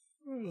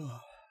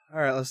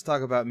Alright, let's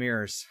talk about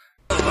mirrors.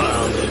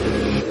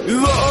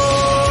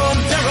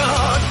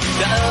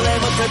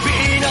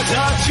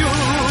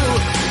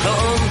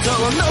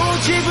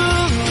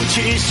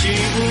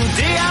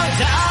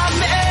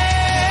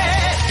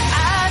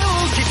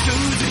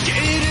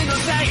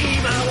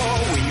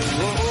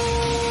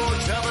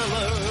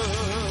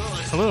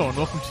 Hello and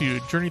welcome to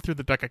Journey Through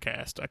the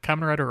Decacast, a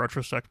Kamen Rider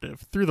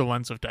retrospective through the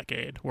lens of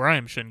Decade, where I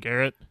am Shin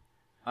Garrett.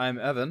 I'm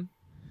Evan.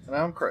 And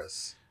I'm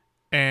Chris.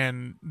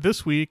 And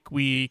this week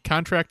we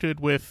contracted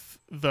with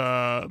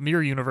the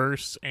Mirror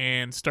Universe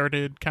and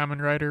started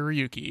Kamen Rider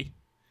Ryuki.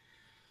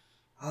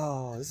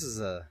 Oh, this is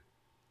a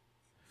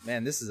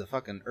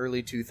fucking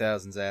early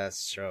 2000s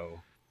ass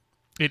show.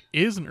 It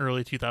is an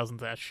early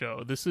 2000s ass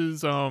show. This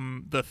is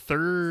the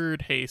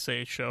third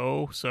Heisei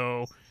show,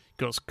 so it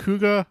goes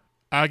Kuga,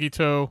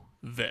 Agito,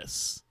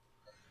 this.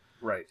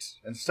 Right.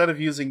 Instead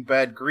of using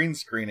bad green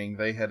screening,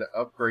 they had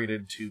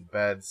upgraded to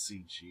bad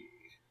CG.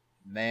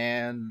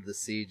 Man, the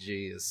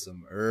CG is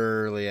some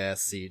early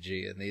ass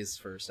CG in these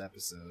first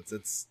episodes.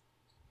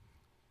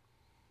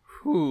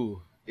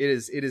 It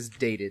is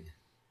dated.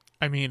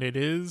 I mean, it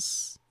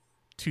is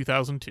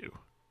 2002.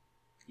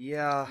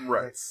 Yeah,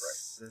 right.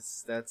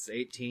 That's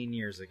 18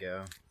 years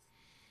ago.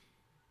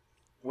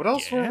 What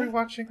else were we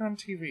watching on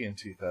TV in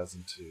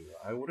 2002?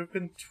 I would have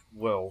been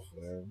 12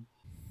 then.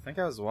 I think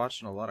I was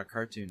watching a lot of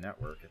Cartoon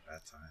Network at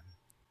that time.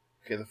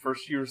 Okay, the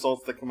first few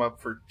results that come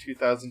up for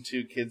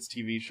 2002 kids'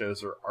 TV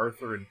shows are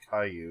Arthur and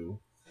Caillou.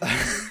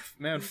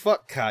 Man,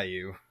 fuck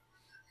Caillou.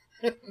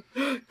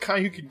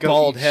 Caillou could go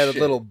Bald-headed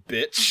little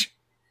bitch.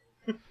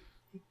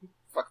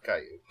 Fuck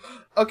Caillou.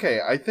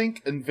 Okay, I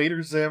think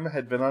Invader Zim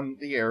had been on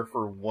the air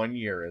for 1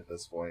 year at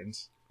this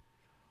point.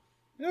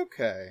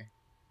 Okay.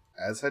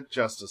 As had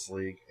Justice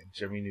League, and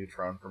Jimmy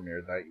Neutron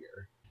premiered that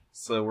year.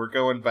 So we're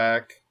going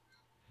back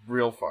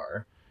real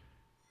far.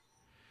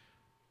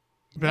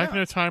 Back in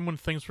a time when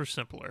things were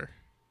simpler.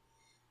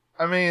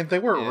 I mean, they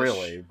weren't Ish.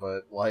 really,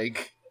 but,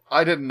 like,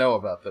 I didn't know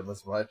about them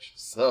as much,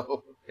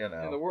 so, you know.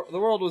 And the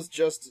world was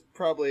just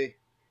probably,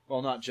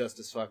 well, not just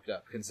as fucked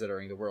up,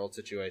 considering the world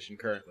situation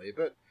currently,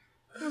 but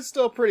it was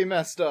still pretty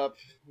messed up.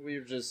 We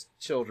were just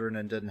children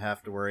and didn't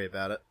have to worry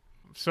about it.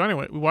 So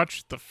anyway, we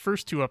watched the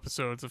first two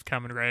episodes of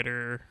Kamen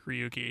Rider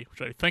Ryuki,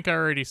 which I think I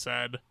already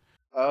said.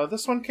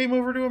 This one came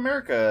over to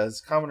America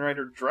as Kamen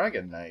Rider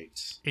Dragon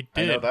Knight. It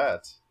did. I know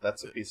that.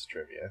 That's a piece of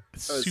trivia.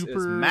 Super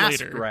it's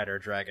Masked later. Rider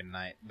Dragon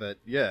Knight, but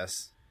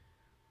yes.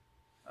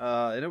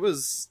 And it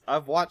was,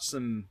 I've watched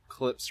some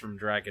clips from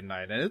Dragon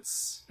Knight, and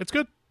it's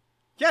good.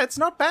 Yeah, it's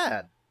not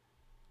bad.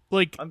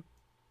 Like, I'm-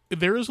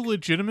 there is a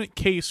legitimate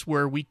case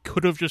where we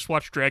could have just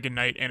watched Dragon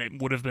Knight and it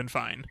would have been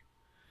fine.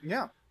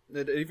 Yeah.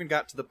 It even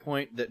got to the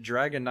point that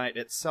Dragon Knight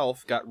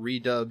itself got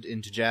redubbed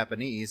into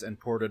Japanese and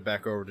ported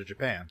back over to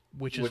Japan.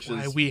 Which Which is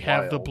why is we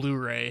have the wild.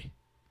 Blu-ray.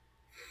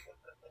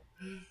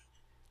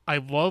 I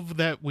love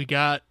that we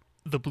got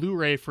the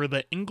Blu-ray for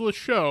the English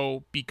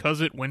show because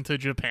it went to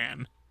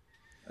Japan.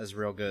 That's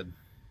real good.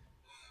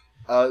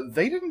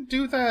 They didn't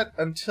do that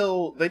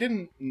until... They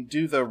didn't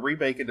do the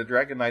remake into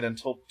Dragon Knight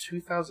until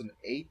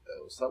 2008,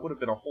 though. So that would have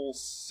been a whole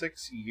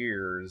 6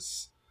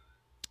 years.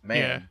 Man.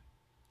 Yeah.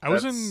 I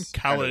was in that's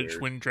kinda college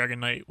weird. when Dragon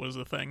Knight was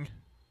a thing.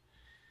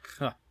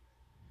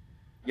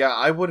 Yeah,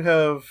 I would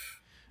have...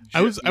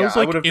 I was like,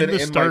 I would have in been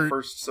the in start- my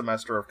first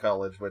semester of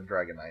college when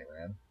Dragon Knight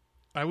ran.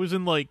 I was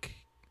in like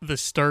the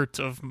start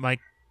of my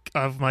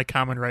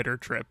Kamen Rider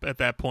trip at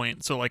that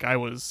point, so like I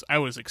was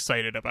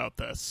excited about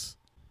this.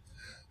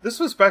 This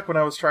was back when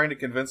I was trying to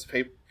convince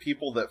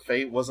people that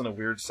Fate wasn't a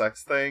weird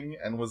sex thing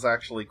and was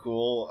actually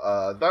cool.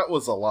 That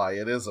was a lie.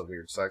 It is a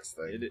weird sex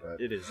thing.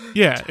 but- It is.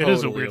 Yeah, it is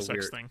a totally weird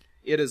sex thing.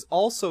 It is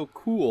also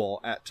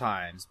cool at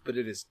times, but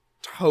it is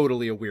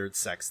totally a weird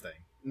sex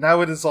thing.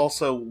 Now it is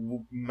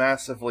also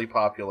massively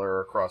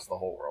popular across the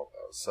whole world,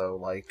 though. So,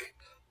 like,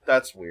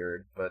 that's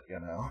weird, but, you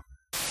know.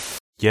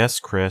 Yes,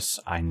 Chris,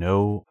 I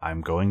know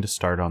I'm going to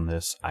start on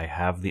this. I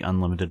have the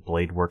Unlimited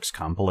Blade Works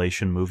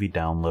compilation movie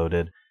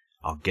downloaded.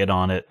 I'll get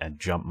on it and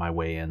jump my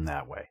way in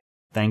that way.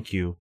 Thank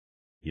you.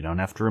 You don't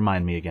have to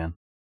remind me again.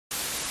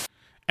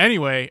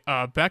 Anyway,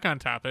 back on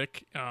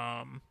topic.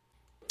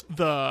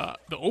 The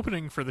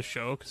opening for the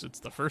show, because it's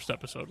the first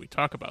episode, we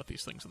talk about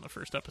these things in the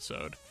first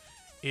episode,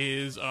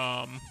 is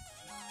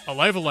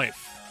Alive a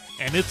Life,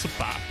 and it's a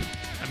bop.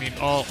 I mean,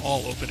 all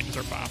openings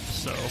are bops,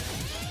 so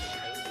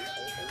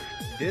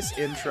This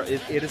intro,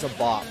 it is a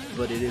bop,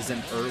 but it is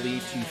an early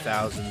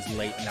 2000s,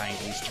 late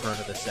 90s, turn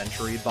of the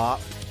century bop.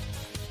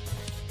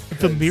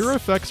 the mirror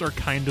effects are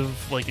kind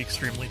of like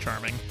extremely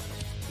charming.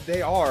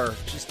 They are,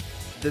 just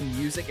the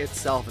music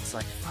itself, it's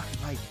like, fuck,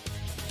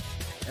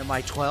 am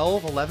I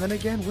 12, 11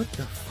 again? What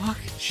the fuck?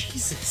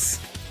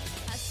 Jesus.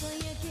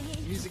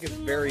 Music is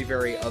very,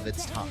 very of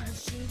its time.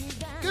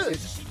 Good,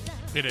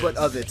 It is. but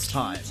of its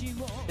time.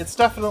 It's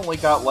definitely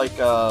got, like,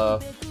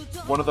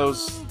 one of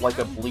those, like,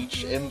 a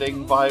Bleach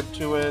ending vibe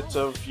to it,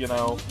 of, you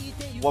know,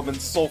 woman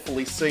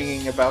soulfully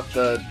singing about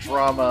the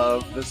drama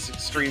of this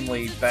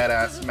extremely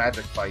badass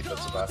magic fight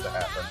that's about to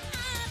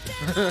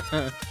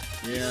happen.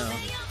 Yeah.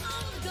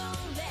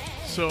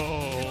 So,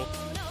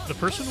 the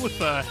person with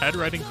the head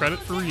writing credit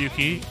for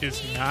Ryuki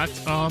is not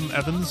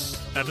Evan's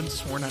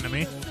sworn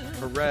enemy.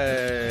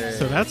 Hooray!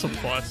 So that's a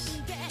plus.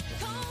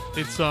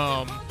 It's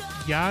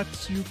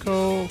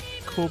Yatsuko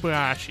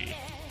Kobayashi.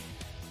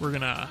 We're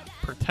gonna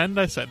pretend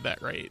I said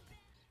that right.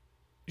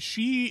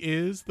 She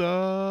is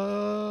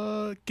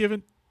the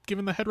given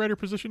the head writer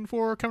position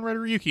for Kamen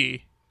Rider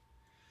Ryuki.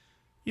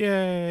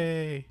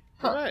 Yay!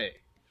 Hooray!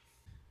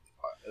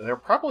 There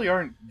probably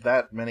aren't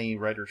that many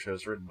writer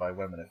shows written by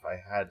women, if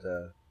I had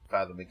to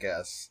fathom a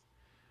guess.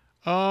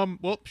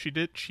 Well,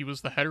 she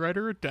was the head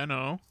writer at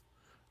Den-O.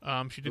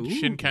 She did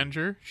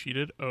Shinkenger. She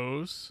did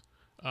O's.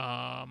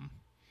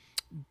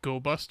 Go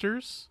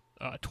Busters.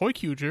 Toy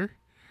Kyuger.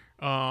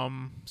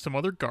 Some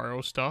other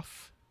Garo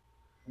stuff.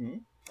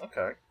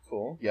 Okay,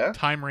 cool. Yeah.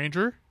 Time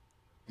Ranger.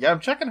 Yeah,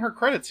 I'm checking her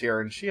credits here,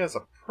 and she has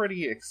a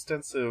pretty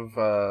extensive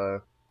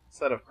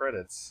set of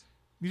credits.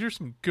 These are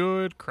some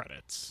good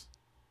credits.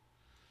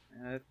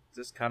 It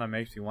just kind of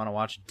makes me want to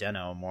watch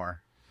Den-O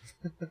more.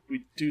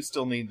 We do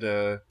still need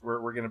to...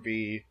 We're going to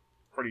be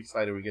pretty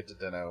excited we get to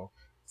Den-O,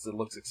 because it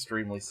looks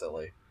extremely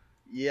silly.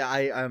 Yeah,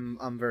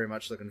 I'm very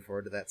much looking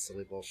forward to that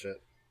silly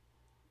bullshit.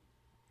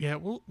 Yeah,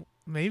 well,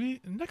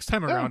 maybe next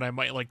time around I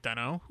might like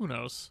Den-O. Who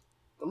knows?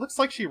 It looks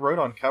like she wrote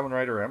on Kamen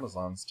Rider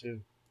Amazons,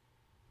 too.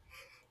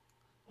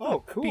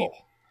 Oh, cool.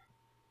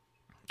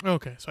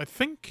 Okay, so I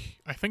think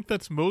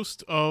that's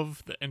most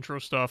of the intro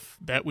stuff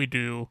that we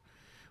do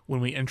when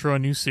we intro a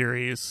new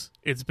series.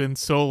 It's been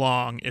so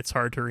long, it's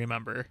hard to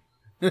remember.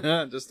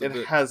 Just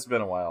it has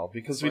been a while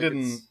because we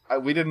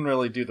didn't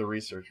really do the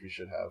research we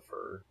should have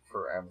for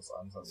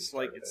Amazon.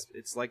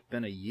 It's like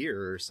been a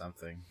year or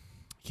something.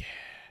 Yeah,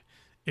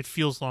 it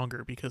feels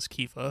longer because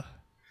Kiva.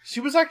 She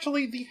was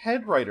actually the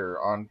head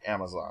writer on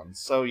Amazon,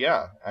 so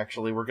yeah,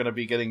 actually we're going to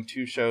be getting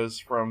 2 shows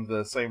from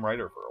the same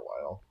writer for a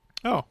while.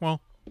 Oh well,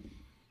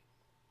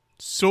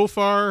 so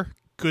far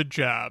good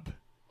job.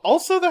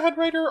 Also the head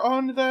writer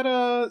on that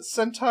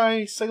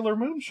Sentai Sailor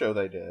Moon show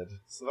they did,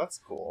 so that's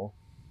cool.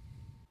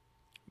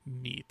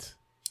 Neat.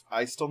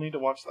 I still need to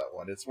watch that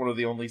one. It's one of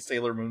the only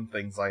Sailor Moon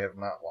things I have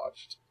not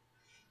watched.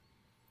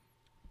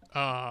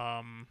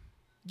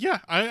 Yeah,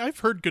 I've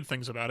heard good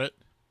things about it.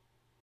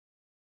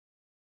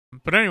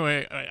 But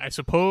anyway, I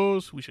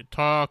suppose we should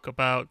talk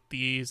about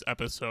these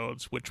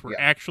episodes, which were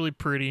actually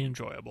pretty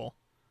enjoyable.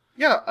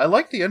 Yeah, I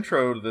like the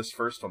intro to this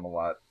first one a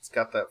lot. It's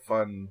got that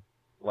fun,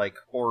 like,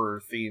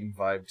 horror theme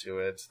vibe to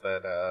it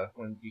that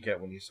when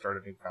you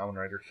start a new Kamen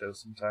Rider show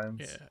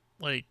sometimes. Yeah,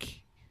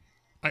 like,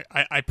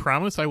 I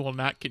promise I will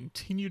not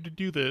continue to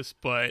do this,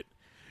 but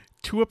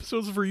 2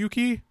 episodes of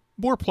Ryuki,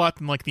 more plot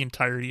than, like, the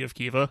entirety of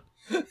Kiva.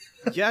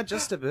 Yeah,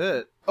 just a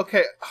bit.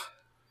 Okay,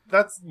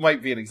 that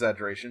might be an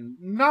exaggeration.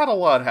 Not a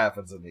lot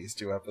happens in these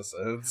 2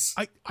 episodes.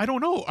 I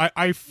don't know.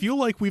 I feel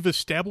like we've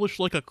established,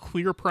 like, a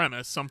clear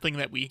premise, something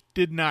that we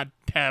did not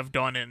have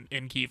done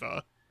in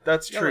Kiva.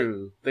 That's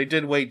true. They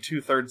did wait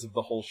 2/3 of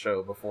the whole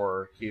show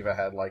before Kiva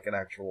had, like, an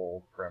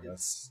actual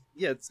premise.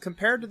 It's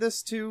compared to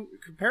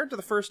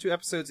the first 2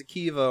 episodes of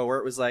Kiva, where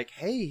it was like,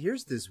 hey,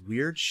 here's this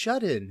weird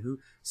shut-in who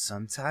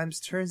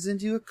sometimes turns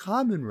into a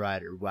Kamen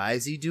Rider. Why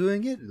is he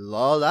doing it?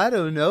 Lol, I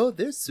don't know.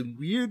 There's some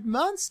weird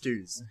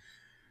monsters.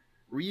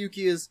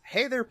 Ryuki is,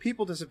 hey, there are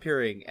people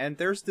disappearing, and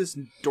there's this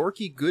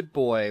dorky good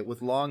boy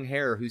with long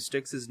hair who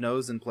sticks his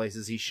nose in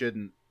places he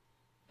shouldn't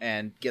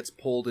and gets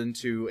pulled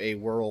into a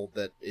world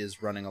that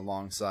is running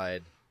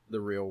alongside the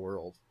real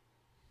world.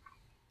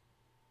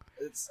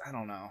 I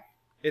don't know.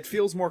 It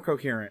feels more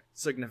coherent,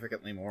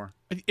 significantly more.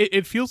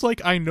 It feels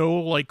like I know,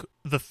 like,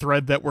 the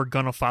thread that we're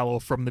gonna follow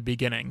from the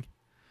beginning.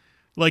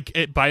 Like,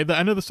 by the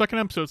end of the second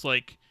episode, it's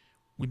like,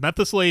 we met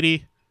this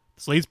lady's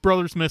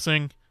brother's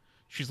missing,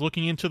 she's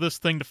looking into this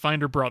thing to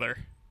find her brother.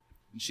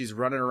 And she's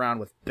running around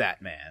with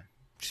Batman.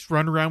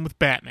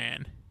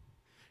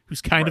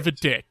 Who's kind of a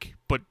dick,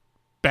 but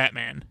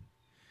Batman.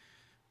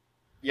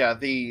 Yeah,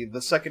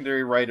 the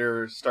secondary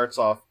writer starts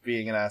off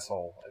being an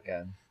asshole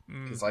again.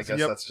 Because I guess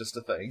that's just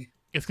a thing.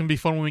 It's going to be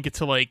fun when we get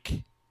to,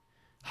 like,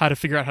 how to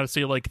figure out how to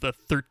say, like, the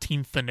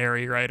 13th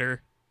Thenary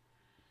writer.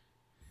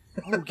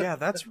 Oh, yeah,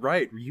 that's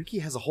right.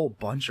 Ryuki has a whole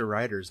bunch of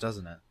writers,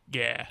 doesn't it?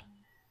 Yeah.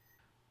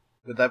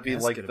 Would that be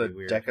like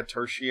the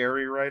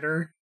Deca-tertiary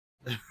writer?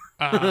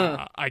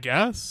 I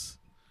guess.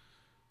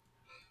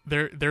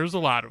 There's a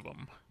lot of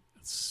them.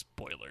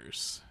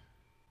 Spoilers.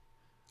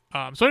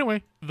 So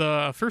anyway,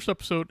 the first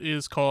episode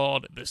is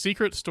called The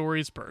Secret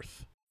Story's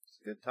Birth. It's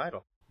a good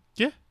title.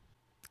 Yeah.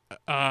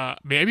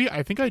 Maybe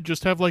I think I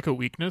just have, like, a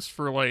weakness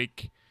for,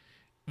 like,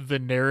 the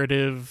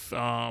narrative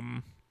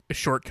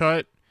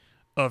shortcut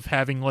of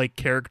having, like,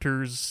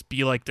 characters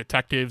be, like,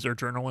 detectives or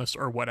journalists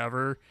or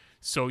whatever,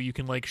 so you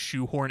can, like,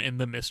 shoehorn in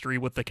the mystery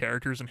with the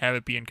characters and have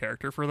it be in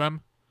character for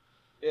them.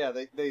 Yeah,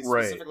 they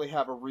specifically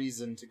have a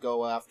reason to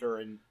go after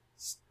and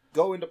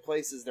go into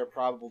places they're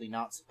probably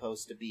not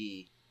supposed to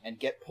be and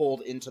get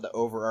pulled into the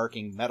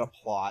overarching meta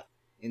plot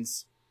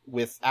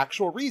with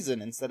actual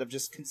reason instead of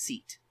just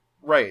conceit.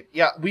 Right,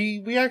 yeah,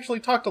 we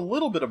actually talked a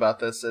little bit about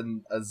this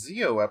in a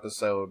Zio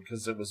episode,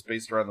 because it was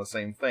based around the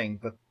same thing,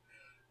 but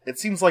it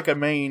seems like a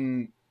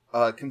main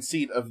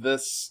conceit of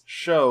this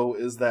show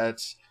is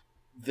that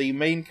the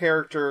main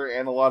character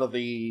and a lot of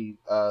the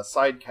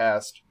side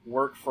cast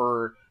work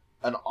for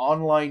an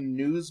online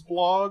news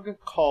blog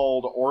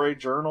called Ore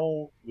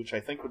Journal, which I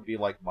think would be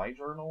like My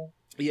Journal.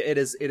 Yeah, it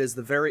is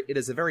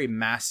a very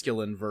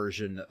masculine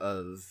version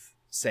of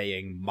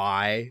saying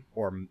my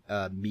or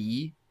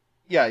me.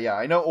 Yeah,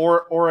 I know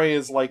Ore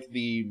is like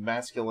the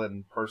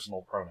masculine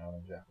personal pronoun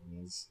in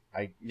Japanese.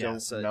 I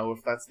don't know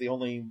if that's the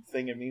only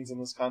thing it means in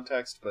this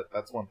context, but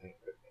that's one thing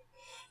it could mean.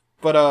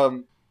 But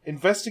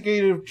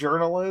investigative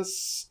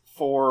journalists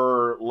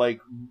for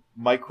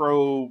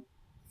micro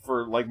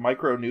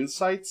news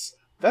sites,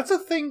 that's a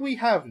thing we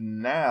have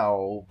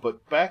now,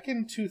 but back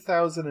in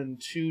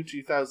 2002,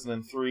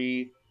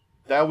 2003,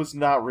 that was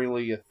not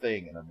really a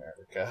thing in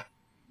America.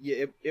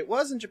 Yeah, it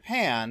was in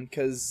Japan,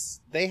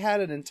 because they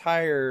had an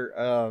entire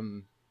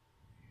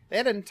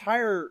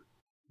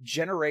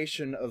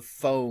generation of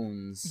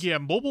phones. Yeah,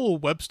 mobile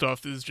web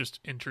stuff is just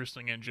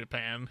interesting in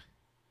Japan.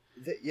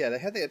 They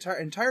had the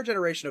entire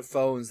generation of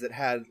phones that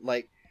had,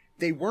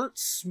 they weren't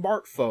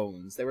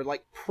smartphones. They were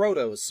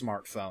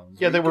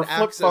proto-smartphones. Yeah, they were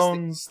flip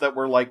phones that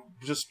were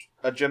just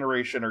a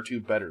generation or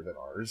two better than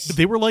ours.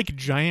 They were like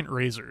giant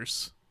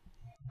razors.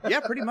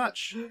 Yeah, pretty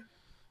much.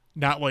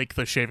 Not like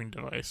the shaving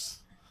device.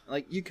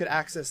 You could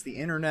access the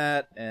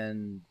internet,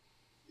 and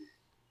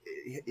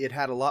it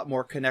had a lot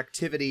more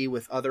connectivity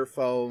with other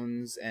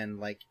phones, and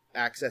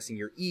accessing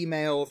your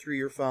email through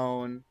your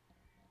phone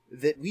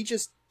that we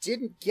just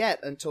didn't get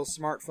until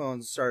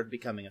smartphones started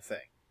becoming a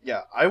thing.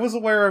 Yeah, I was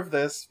aware of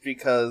this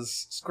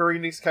because Square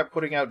Enix kept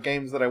putting out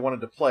games that I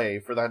wanted to play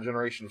for that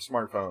generation of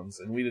smartphones,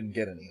 and we didn't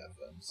get any of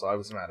them, so I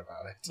was mad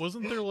about it.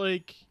 Wasn't there,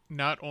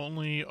 not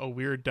only a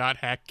weird dot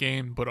hack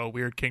game, but a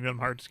weird Kingdom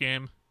Hearts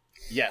game?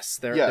 Yes,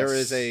 there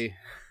is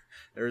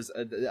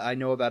I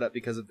know about it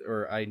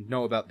I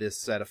know about this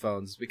set of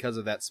phones because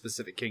of that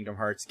specific Kingdom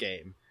Hearts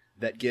game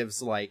that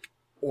gives,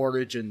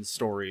 origin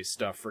story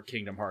stuff for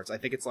Kingdom Hearts. I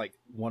think it's,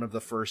 one of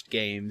the first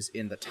games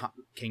in the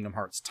Kingdom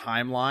Hearts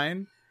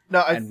timeline.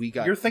 No,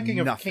 you're thinking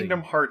of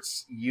Kingdom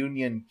Hearts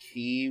Union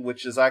Key,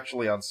 which is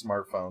actually on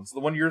smartphones. The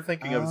one you're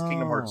thinking of is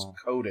Kingdom Hearts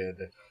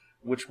Coded,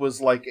 which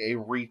was a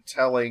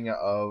retelling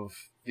of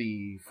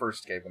the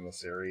first game in the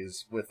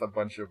series with a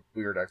bunch of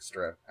weird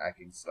extra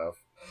hacking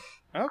stuff.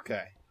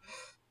 Okay.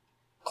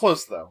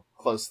 Close though.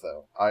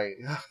 I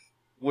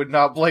would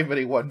not blame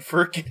anyone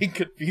for getting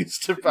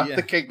confused about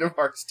the Kingdom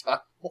Hearts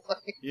timeline.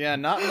 Yeah,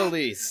 not in the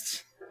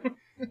least.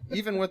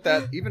 even with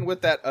that,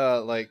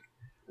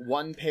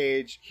 one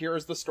page,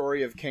 here's the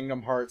story of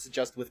Kingdom Hearts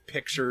just with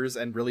pictures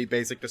and really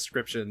basic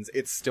descriptions,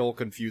 it's still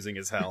confusing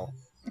as hell.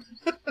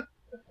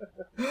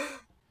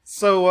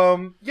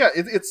 So,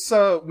 it's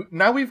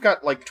now we've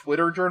got,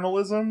 Twitter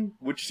journalism,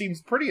 which seems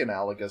pretty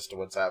analogous to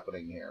what's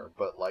happening here,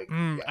 but,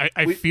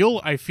 I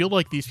feel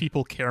like these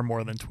people care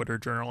more than Twitter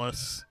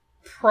journalists.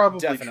 Probably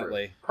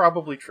Definitely. True.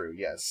 Probably true,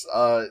 yes.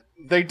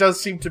 There does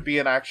seem to be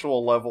an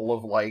actual level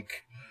of,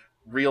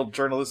 real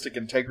journalistic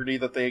integrity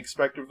that they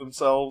expect of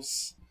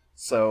themselves.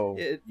 So,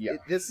 it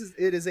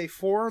is a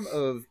form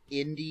of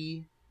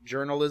indie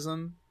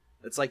journalism.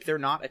 It's they're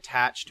not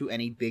attached to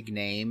any big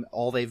name.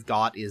 All they've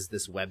got is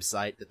this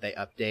website that they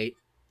update,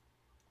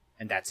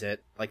 and that's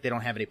it. They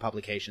don't have any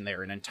publication.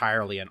 They're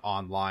entirely an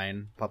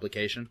online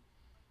publication.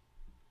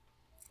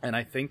 And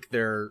I think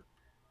their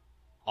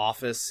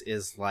office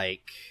is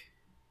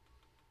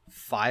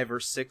 5 or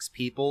 6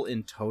 people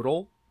in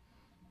total.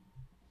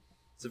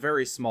 It's a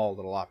very small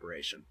little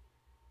operation.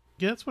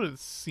 Yeah, that's what it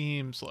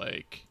seems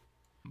like.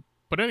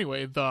 But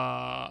anyway,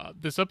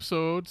 this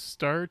episode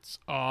starts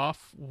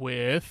off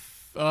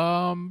with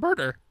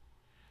murder.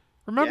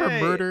 Remember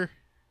Yay. Murder?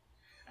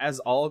 As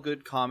all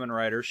good Kamen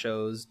Rider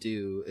shows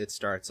do, it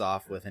starts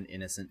off with an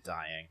innocent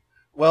dying.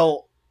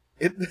 Well,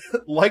 it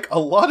like a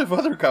lot of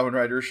other Kamen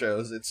Rider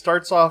shows, it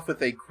starts off with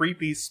a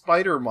creepy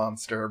spider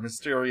monster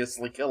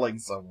mysteriously killing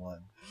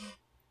someone.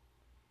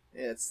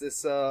 It's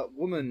this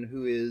woman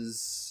who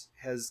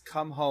has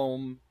come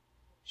home.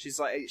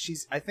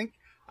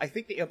 I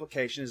think the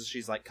implication is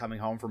she's coming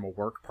home from a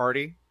work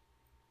party,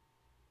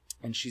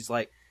 and she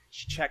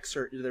checks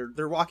her.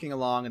 They're walking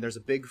along, and there's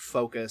a big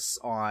focus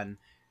on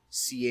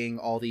seeing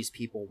all these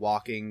people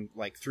walking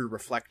through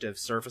reflective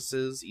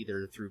surfaces,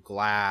 either through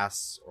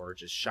glass or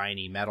just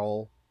shiny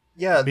metal.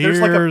 Yeah, Mirrors.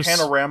 There's a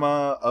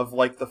panorama of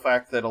the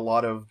fact that a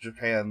lot of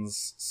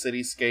Japan's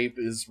cityscape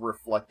is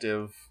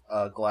reflective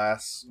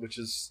glass, which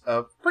is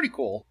pretty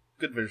cool.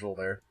 Good visual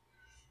there.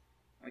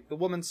 The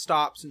woman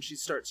stops and she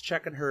starts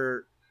checking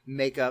her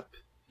makeup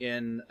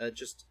in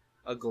just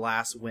a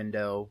glass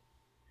window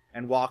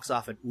and walks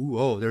off, and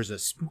there's a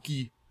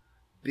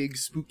big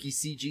spooky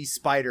CG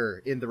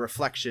spider in the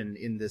reflection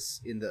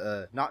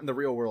not in the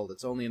real world,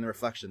 it's only in the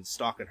reflection,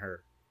 stalking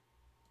her.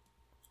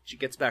 She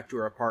gets back to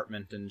her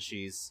apartment and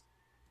she's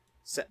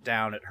set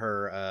down at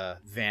her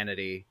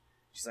vanity.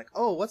 She's like,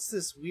 what's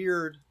this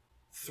weird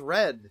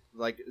thread?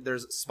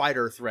 There's a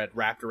spider thread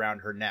wrapped around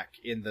her neck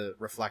in the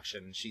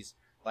reflection. She's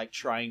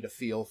trying to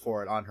feel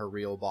for it on her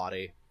real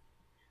body.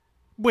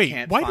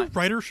 Wait, why do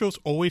writer shows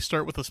always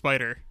start with a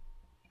spider?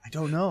 I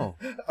don't know.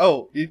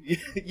 Oh,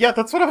 yeah,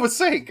 that's what I was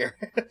saying,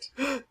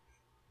 Garrett.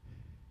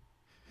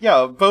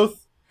 Yeah,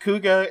 both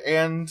Kuga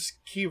and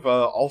Kiva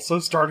also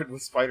started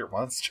with spider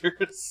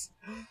monsters.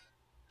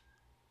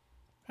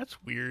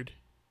 That's weird.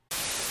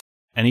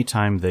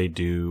 Anytime they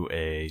do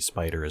a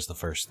spider as the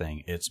first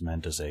thing, it's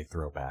meant as a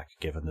throwback,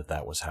 given that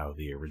that was how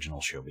the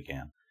original show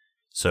began.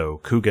 So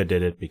Kuga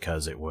did it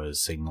because it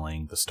was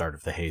signaling the start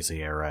of the Heisei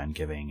era and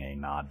giving a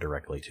nod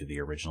directly to the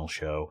original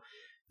show.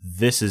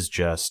 This is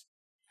just,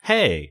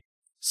 hey,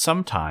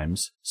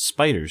 sometimes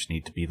spiders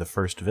need to be the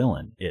first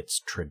villain. It's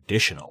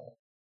traditional.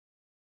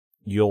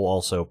 You'll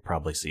also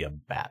probably see a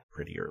bat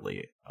pretty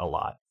early a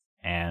lot,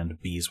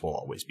 and bees will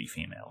always be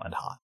female and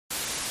hot.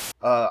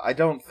 I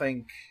don't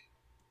think...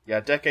 Yeah,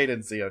 Decade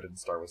and Zio didn't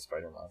start with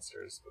spider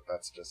monsters, but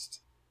that's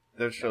just...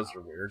 Those shows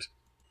are weird.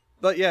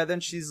 But yeah, then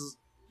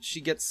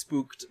she gets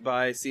spooked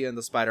by seeing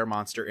the spider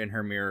monster in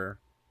her mirror.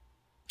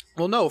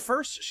 Well, no,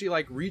 first she,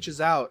 like, reaches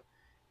out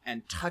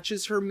and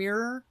touches her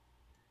mirror,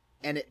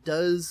 and it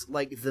does,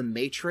 like, the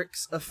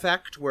Matrix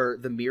effect, where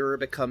the mirror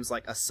becomes,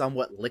 like, a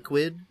somewhat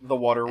liquid. The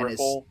water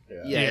ripple?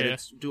 Yeah, and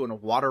it's doing a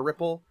water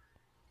ripple.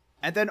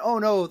 And then, oh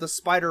no, the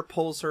spider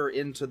pulls her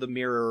into the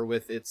mirror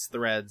with its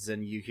threads,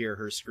 and you hear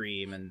her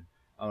scream and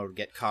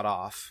get cut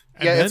off.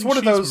 Yeah, it's one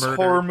of those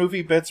horror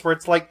movie bits where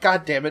it's like,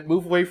 God damn it,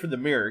 move away from the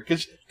mirror.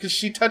 Because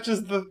she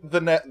touches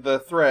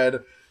the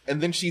thread,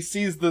 and then she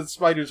sees the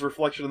spider's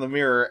reflection in the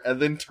mirror,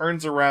 and then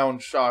turns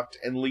around shocked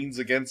and leans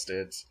against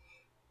it.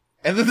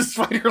 And then the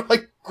spider,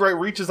 like,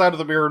 reaches out of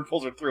the mirror and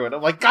pulls her through it.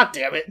 I'm like, God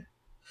damn it!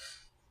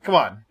 Come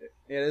on.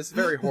 Yeah, it's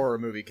very horror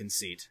movie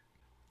conceit.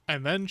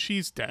 And then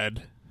she's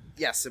dead.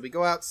 Yes, so we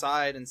go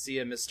outside and see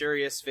a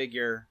mysterious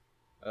figure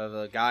of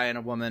a guy and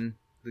a woman.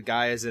 The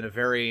guy is in a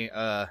very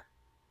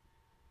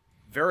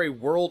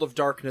World of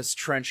Darkness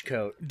trench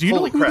coat. Do you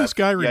know who crap. this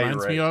guy Yeah, reminds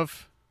you're me right.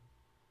 of?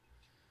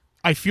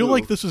 I feel Who?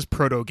 like this is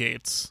Proto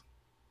Gates.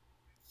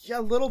 Yeah,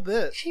 a little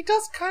bit. She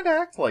does kind of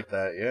act like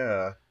that,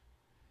 yeah.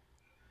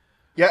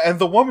 Yeah, and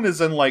the woman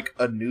is in, like,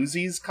 a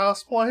Newsies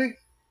cosplay.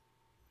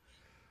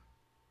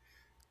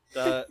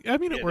 I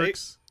mean, it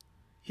works.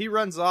 He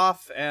runs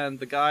off, and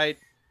the guy...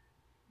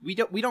 We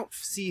don't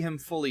see him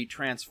fully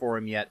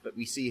transform yet, but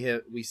we see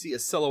a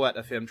silhouette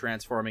of him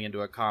transforming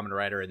into a Kamen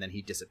Rider, and then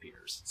he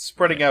disappears.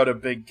 Spreading out a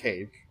big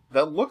cape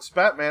that looks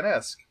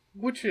Batman-esque,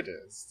 which it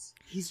is.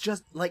 He's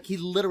just, like,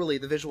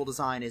 the visual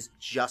design is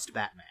just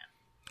Batman.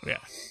 Yeah.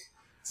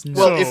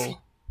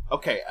 Well,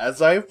 okay,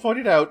 as I've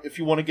pointed out, if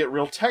you want to get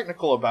real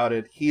technical about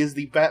it, he is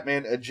the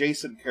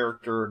Batman-adjacent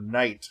character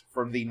Knight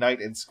from the Knight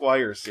and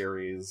Squire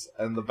series,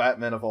 and the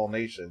Batman of All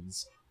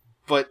Nations.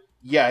 But,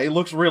 yeah, he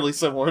looks really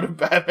similar to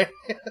Batman.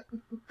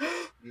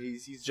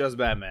 He's just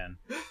Batman.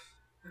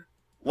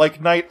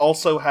 Like, Knight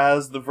also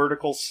has the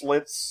vertical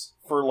slits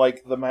for,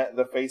 like,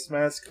 the face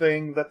mask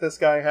thing that this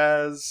guy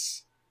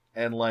has,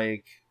 and,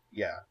 like,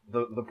 yeah,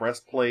 the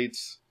breastplate,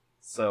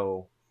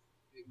 so...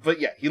 But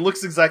yeah, he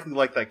looks exactly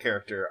like that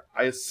character.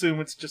 I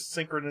assume it's just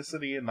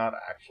synchronicity and not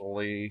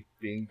actually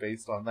being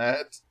based on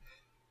that.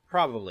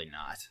 Probably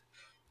not.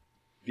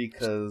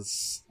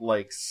 Because,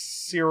 like,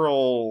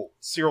 Cyril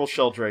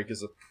Sheldrake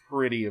is a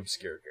pretty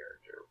obscure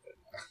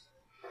character.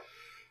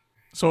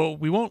 So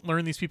we won't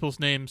learn these people's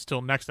names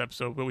till next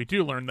episode, but we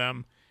do learn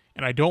them,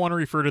 and I don't want to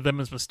refer to them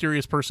as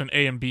Mysterious Person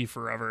A and B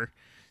forever.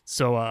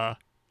 So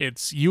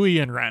it's Yui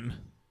and Ren.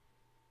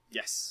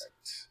 Yes.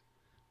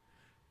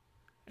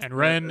 And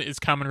Ren is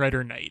Kamen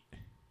Rider Knight.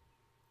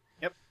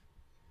 Yep.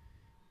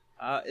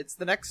 It's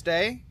the next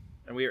day,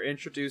 and we are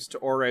introduced to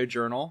Ore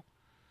Journal.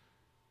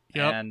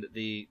 Yep. And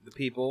the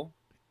people,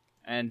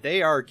 and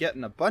they are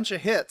getting a bunch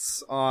of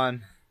hits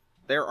on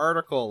their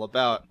article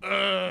about,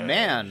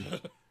 man,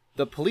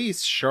 the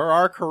police sure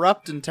are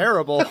corrupt and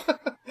terrible.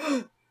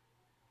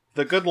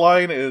 The good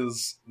line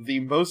is, the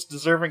most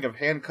deserving of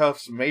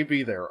handcuffs may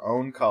be their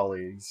own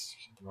colleagues.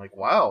 I'm like,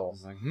 wow.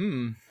 It's like,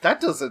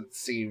 That doesn't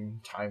seem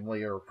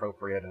timely or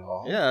appropriate at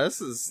all. yeah, this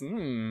is,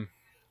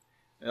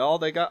 all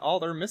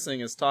they're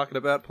missing is talking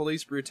about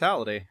police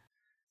brutality.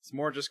 It's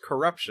more just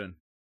corruption.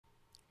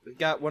 We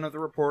got one of the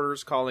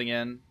reporters calling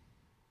in.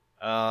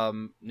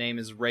 Name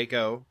is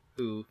Reiko,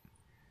 who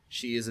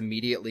she is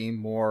immediately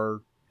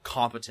more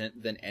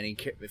competent than any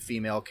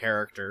female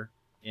character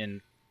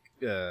in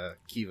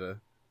Kiva.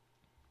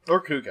 Or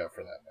Kuga,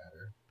 for that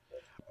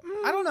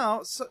matter. I don't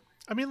know. So,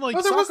 I mean, like,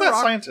 Oh, there was that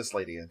Sakurako- scientist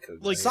lady in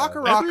Kuga. like yeah.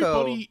 Sakurako-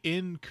 everybody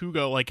in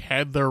Kuga like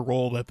had their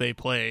role that they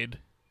played.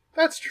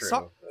 That's true.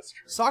 That's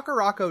true.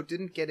 Sakurako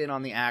didn't get in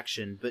on the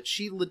action, but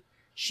she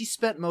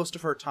spent most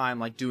of her time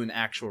like doing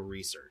actual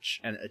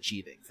research and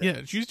achieving things.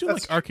 Yeah, she was doing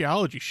That's like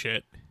archaeology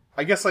shit.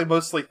 I guess I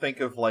mostly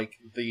think of, like,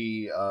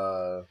 the,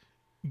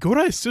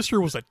 Godai's sister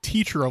was a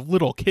teacher of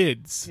little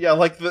kids. yeah,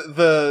 like,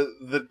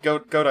 the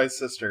Godai's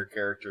sister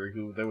character,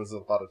 who there was a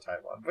lot of time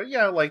on. But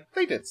yeah, like,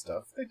 they did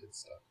stuff.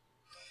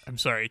 I'm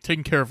sorry,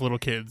 taking care of little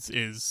kids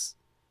is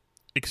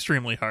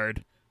extremely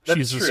hard. That's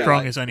She's true. as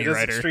strong as any It is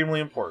writer. extremely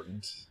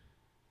important.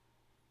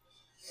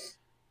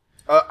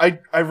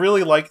 I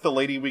really like the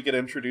lady we get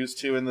introduced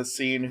to in the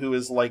scene, who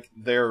is like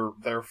their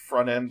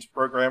front end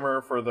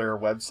programmer for their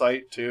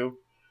website too.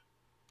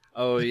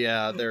 Oh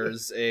yeah,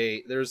 there's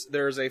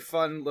a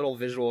fun little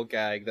visual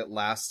gag that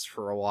lasts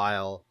for a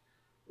while,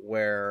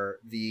 where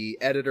the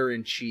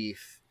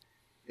editor-in-chief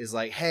is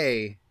like,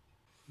 "Hey,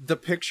 the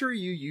picture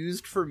you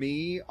used for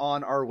me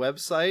on our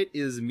website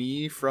is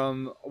me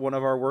from one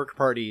of our work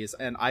parties,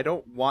 and I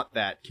don't want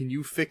that. Can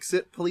you fix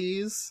it,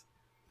 please?"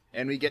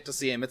 And we get to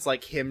see him. It's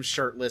like him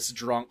shirtless,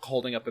 drunk,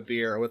 holding up a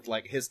beer with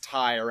like his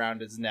tie around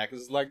his neck.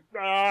 It's like,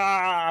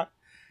 ah!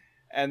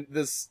 And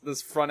this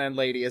front-end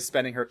lady is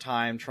spending her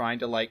time trying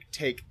to like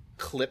take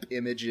clip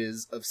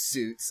images of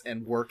suits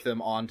and work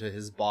them onto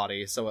his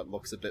body so it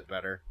looks a bit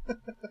better.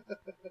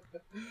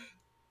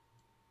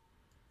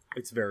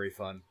 It's very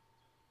fun.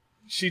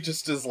 She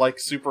just is like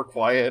super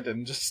quiet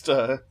and just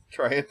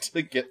trying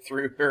to get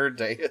through her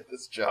day at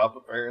this job,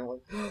 apparently.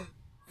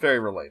 Very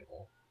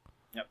relatable.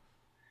 Yep.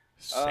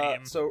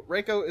 Same. So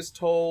Reiko is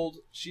told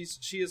she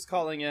is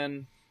calling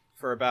in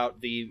for about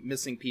the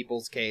missing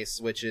people's case,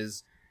 which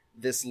is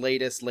this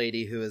latest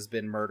lady who has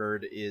been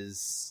murdered.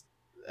 Is,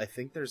 I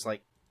think there's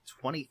like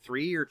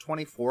 23 or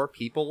 24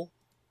 people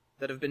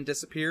that have been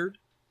disappeared.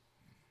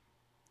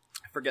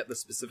 I forget the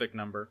specific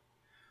number.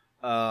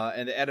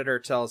 And the editor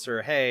tells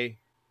her, "Hey,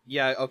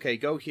 yeah, okay,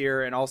 go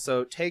here, and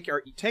also take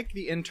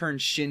the intern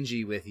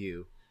Shinji with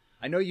you.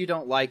 I know you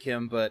don't like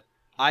him, but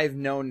I've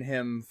known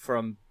him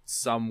from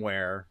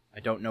somewhere.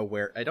 I don't know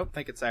where. I don't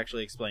think it's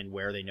actually explained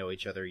where they know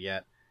each other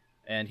yet.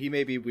 And he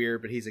may be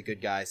weird, but he's a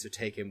good guy, so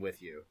take him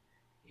with you.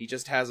 He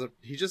just has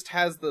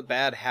the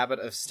bad habit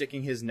of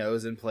sticking his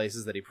nose in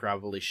places that he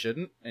probably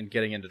shouldn't and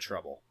getting into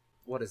trouble."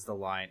 What is the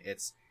line?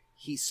 It's,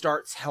 he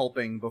starts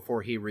helping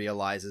before he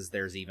realizes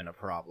there's even a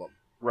problem.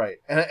 Right.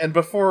 And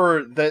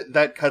before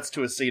that cuts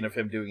to a scene of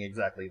him doing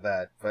exactly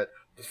that. But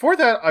before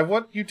that, I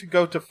want you to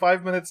go to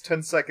 5 minutes,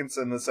 10 seconds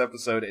in this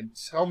episode and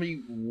tell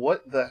me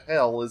what the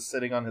hell is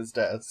sitting on his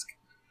desk.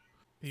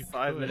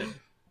 5 minutes.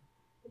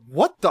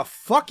 What the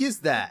fuck is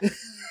that?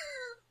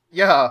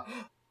 Yeah.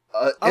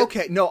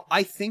 Okay, no,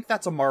 I think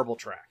that's a marble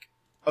track.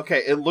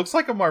 Okay, it looks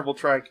like a marble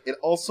track. It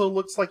also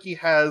looks like he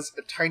has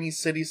a tiny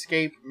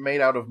cityscape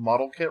made out of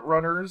model kit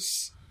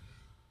runners.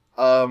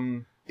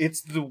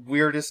 It's the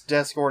weirdest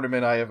desk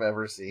ornament I have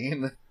ever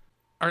seen.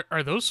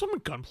 Are those some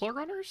Gunpla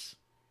runners?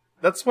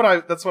 That's what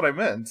I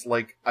meant.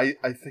 Like, I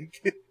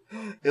think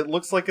it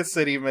looks like a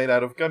city made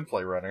out of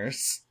gunplay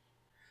runners.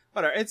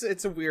 Whatever,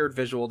 it's a weird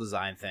visual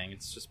design thing.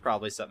 It's just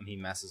probably something he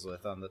messes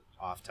with on the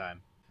off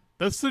time.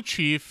 That's the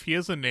chief. He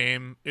has a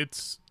name.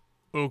 It's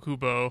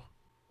Okubo.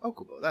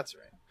 Okubo, that's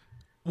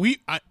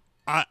right.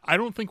 I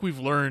don't think we've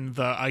learned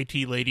the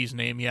IT lady's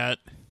name yet.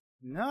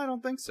 No, I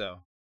don't think so.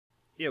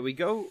 Yeah, we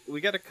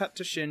got a cut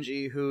to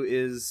Shinji, who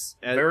is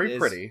very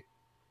pretty.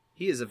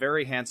 He is a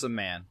very handsome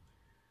man.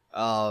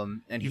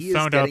 And you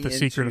found out the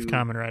secret of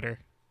Kamen Rider.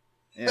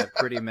 Yeah,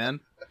 pretty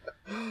men.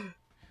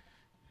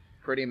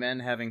 Pretty men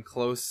having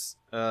close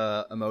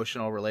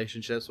emotional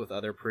relationships with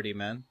other pretty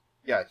men.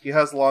 Yeah, he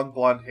has long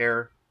blonde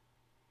hair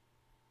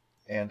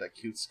and a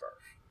cute scarf.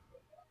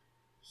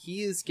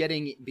 He is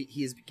getting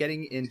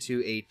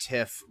into a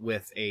tiff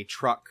with a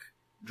truck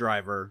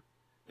driver,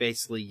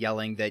 basically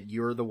yelling that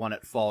you're the one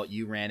at fault.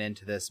 You ran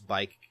into this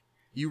bike.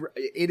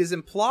 It is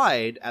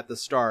implied at the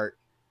start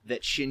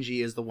that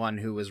Shinji is the one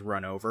who was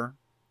run over.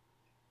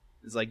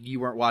 It's like, you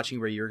weren't watching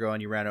where you were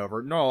going, you ran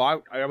over. No,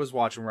 I was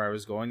watching where I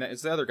was going.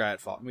 It's the other guy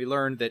at fault. And we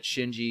learned that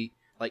Shinji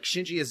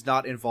is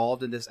not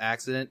involved in this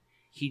accident.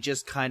 He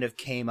just kind of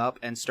came up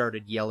and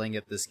started yelling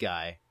at this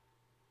guy.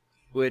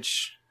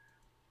 Which,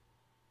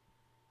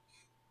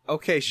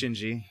 okay,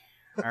 Shinji.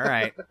 All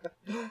right.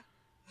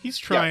 He's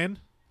trying. Yeah.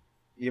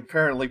 He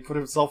apparently put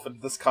himself into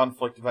this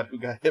conflict about who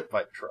got hit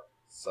by a truck.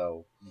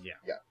 So, yeah.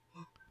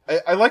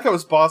 I like how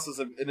his boss is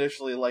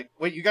initially like,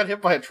 "Wait, you got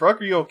hit by a truck?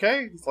 Are you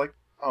okay?" He's like,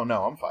 "Oh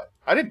no, I'm fine.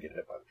 I didn't get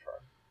hit by the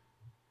truck."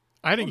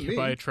 I didn't get hit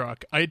by a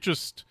truck.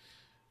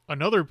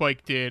 Another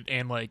bike did,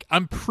 and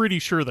I'm pretty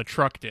sure the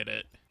truck did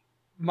it.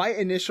 My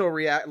initial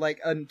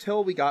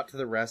until we got to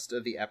the rest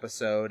of the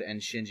episode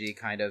and Shinji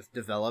kind of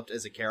developed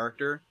as a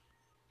character,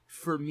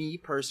 for me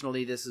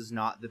personally, this is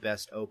not the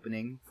best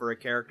opening for a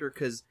character,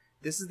 because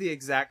this is the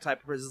exact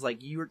type of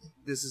person,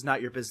 this is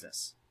not your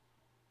business.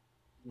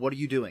 What are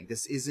you doing?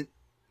 This isn't,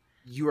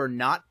 you are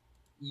not,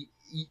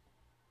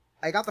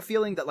 I got the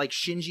feeling that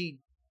Shinji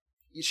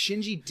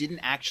didn't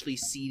actually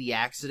see the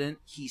accident.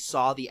 He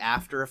saw the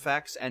after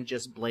effects and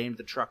just blamed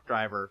the truck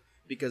driver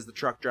because the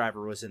truck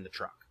driver was in the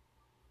truck.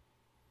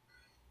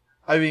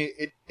 I mean,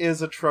 it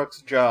is a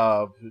truck's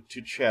job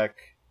to check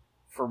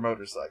for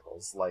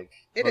motorcycles.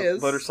 It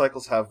is.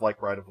 Motorcycles have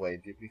right of way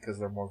because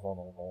they're more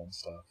vulnerable and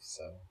stuff.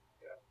 So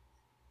yeah,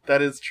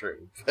 that is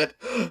true. But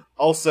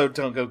also,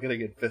 don't go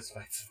getting in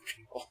fistfights with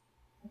people.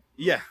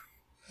 Yeah.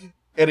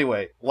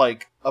 Anyway,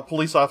 a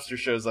police officer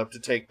shows up to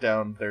take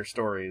down their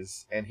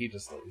stories, and he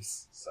just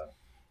leaves. So.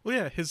 Well,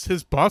 yeah,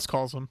 his boss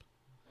calls him.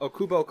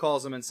 Okubo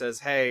calls him and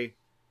says, "Hey,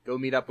 go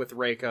meet up with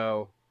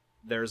Reiko.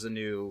 There's a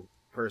new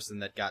person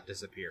that got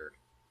disappeared."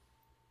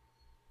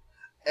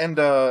 And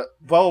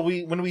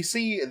when we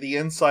see the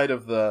inside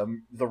of the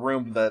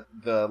room that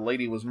the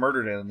lady was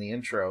murdered in the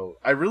intro,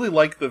 I really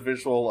like the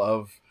visual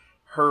of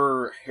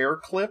her hair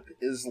clip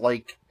is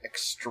like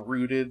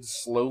extruded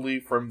slowly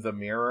from the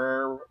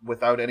mirror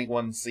without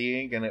anyone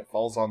seeing, and it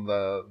falls on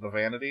the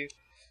vanity.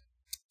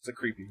 It's a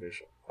creepy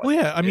visual. Well,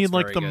 yeah, I mean, It's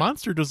like, very the good.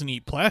 monster doesn't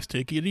eat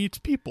plastic, it eats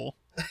people.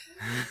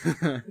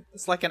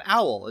 It's like an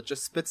owl. It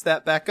just spits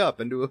that back up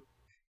into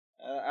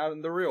out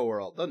in the real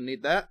world. Doesn't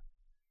need that.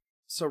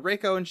 So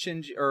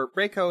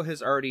Reiko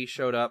has already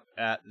showed up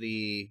at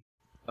the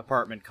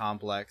apartment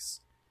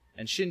complex,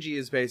 and Shinji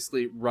is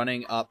basically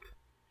running up,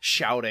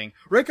 shouting,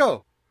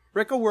 Reiko,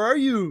 where are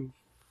you?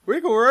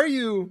 Reiko, where are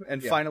you?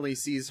 And finally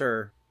sees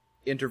her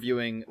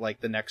interviewing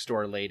like the next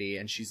door lady,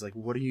 and she's like,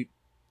 what are you?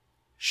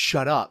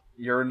 Shut up.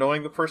 You're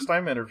annoying the first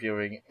time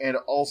interviewing, and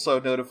also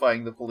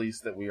notifying the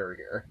police that we are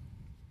here.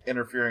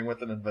 Interfering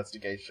with an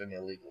investigation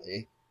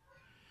illegally.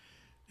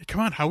 Come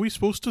on, how are we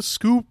supposed to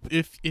scoop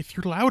if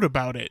you're loud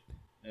about it?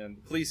 And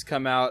the police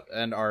come out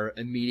and are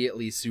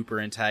immediately super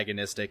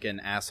antagonistic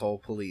and asshole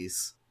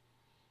police.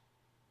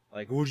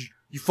 Like,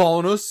 you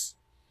following us?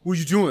 What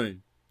you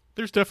doing?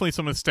 There's definitely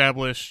some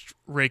established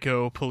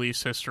Reiko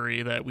police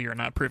history that we are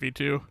not privy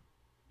to.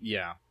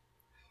 Yeah.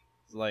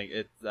 Like,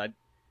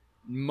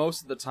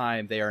 most of the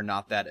time, they are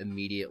not that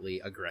immediately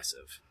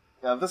aggressive.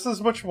 Yeah, this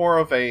is much more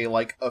of a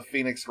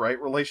Phoenix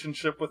Wright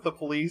relationship with the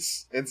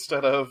police,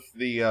 instead of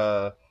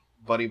the,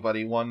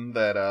 buddy-buddy one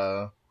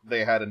that,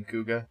 they had in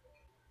Kuga.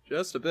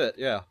 Just a bit,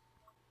 yeah.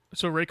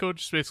 So Reiko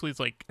just basically is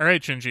like,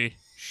 alright, Shinji,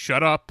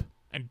 shut up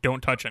and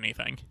don't touch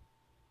anything.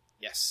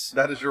 Yes.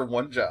 That is your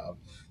one job.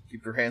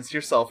 Keep your hands to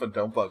yourself and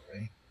don't bug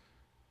me.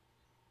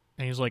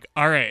 And he's like,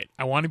 alright,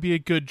 I want to be a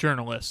good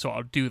journalist, so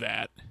I'll do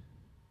that.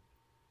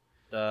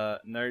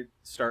 And they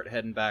start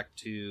heading back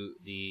to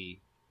the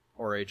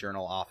Ore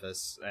Journal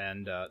office,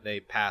 and they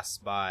pass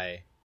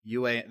by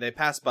Yue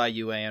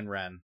and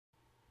Ren.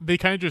 They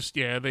kind of just,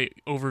 they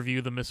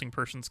overview the missing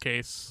persons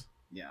case.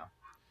 Yeah.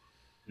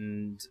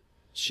 And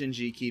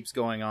Shinji keeps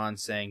going on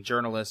saying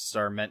journalists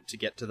are meant to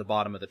get to the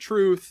bottom of the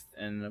truth,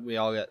 and we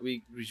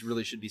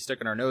really should be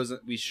sticking our nose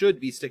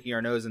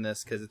in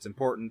this because it's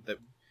important that,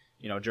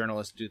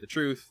 journalists do the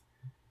truth.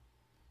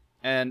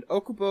 And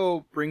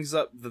Okubo brings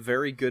up the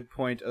very good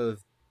point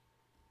of,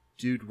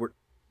 dude,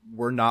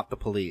 we're not the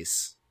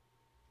police.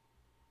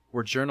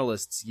 We're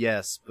journalists,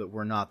 yes, but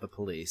we're not the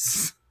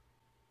police.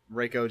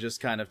 Reiko just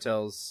kind of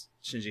tells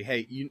Shinji,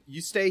 hey,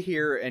 you stay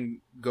here and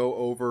go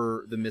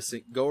over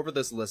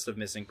this list of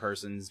missing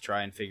persons,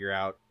 try and figure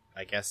out,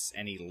 I guess,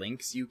 any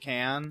links you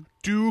can.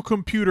 Do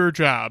computer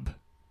job.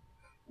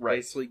 Right.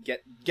 Basically,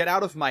 get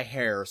out of my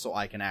hair so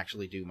I can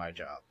actually do my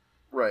job.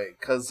 Right,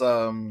 because,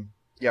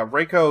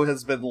 Reiko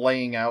has been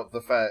laying out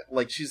the fact,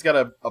 she's got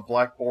a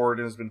blackboard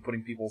and has been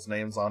putting people's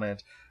names on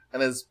it,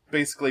 and has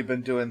basically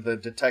been doing the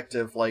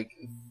detective,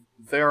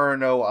 there are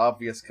no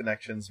obvious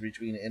connections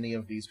between any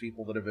of these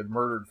people that have been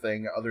murdered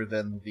thing other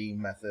than the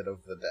method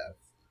of the death.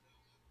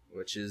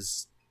 Which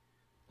is,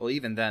 well,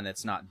 even then,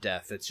 it's not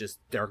death, it's just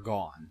they're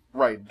gone.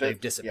 Right. They've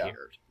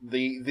disappeared.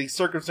 Yeah. The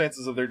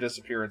circumstances of their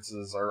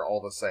disappearances are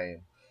all the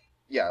same.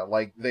 Yeah,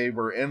 they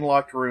were in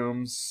locked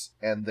rooms,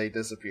 and they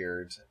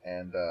disappeared,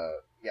 and,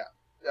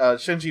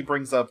 Shinji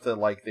brings up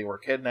that, they were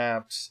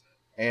kidnapped,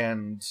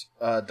 and,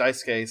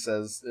 Daisuke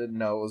says,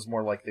 no, it was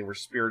more like they were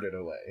spirited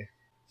away.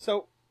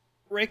 So,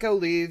 Reiko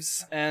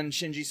leaves, and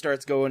Shinji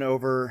starts going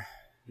over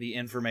the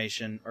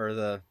information, or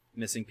the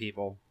missing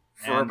people.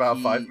 For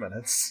about 5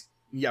 minutes.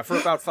 Yeah, for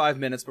about 5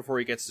 minutes before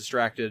he gets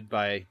distracted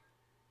by...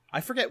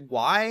 I forget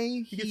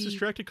why He gets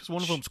distracted because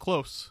one of them's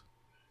close.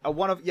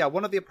 One of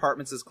the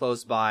apartments is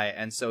close by,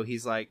 and so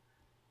he's like,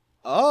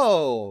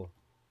 oh...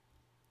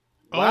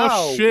 Wow,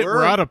 oh shit,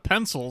 we're out of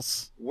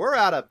pencils. We're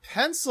out of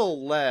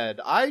pencil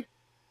lead.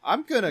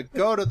 I'm gonna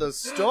go to the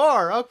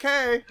store,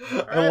 okay.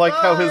 I like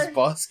how his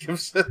boss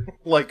gives him,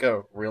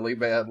 a really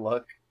bad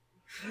look.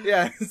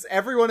 Yeah,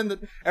 everyone in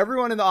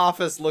the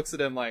office looks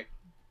at him like,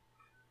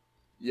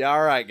 yeah,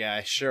 alright,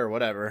 guy, sure,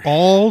 whatever.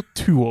 All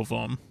two of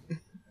them.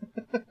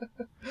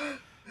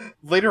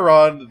 Later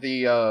on,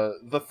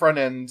 the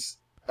front-end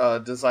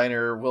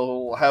designer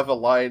will have a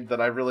line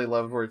that I really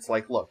love where it's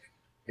like, look,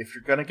 if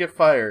you're gonna get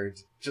fired,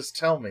 just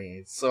tell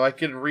me so I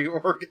can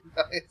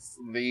reorganize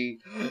the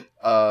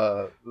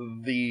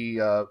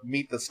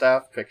meet the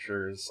staff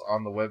pictures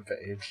on the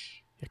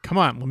webpage. Yeah, come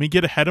on, let me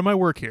get ahead of my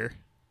work here.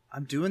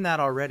 I'm doing that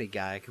already,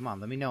 guy. Come on,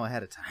 let me know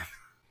ahead of time.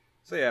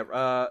 So yeah,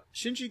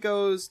 Shinji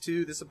goes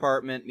to this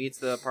apartment, meets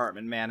the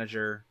apartment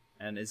manager,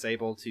 and is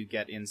able to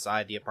get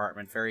inside the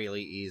apartment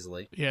fairly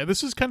easily. Yeah,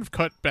 this is kind of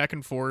cut back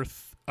and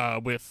forth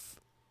with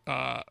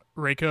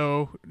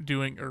Reiko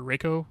doing, or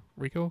Reiko?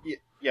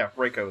 Yeah,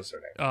 Reiko is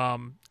her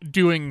name.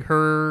 Doing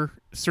her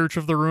search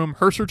of the room.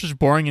 Her search is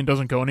boring and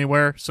doesn't go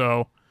anywhere,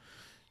 so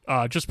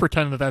just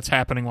pretend that that's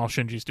happening while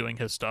Shinji's doing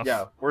his stuff.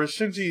 Yeah, whereas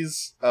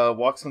Shinji's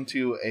walks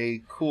into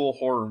a cool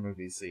horror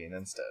movie scene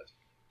instead.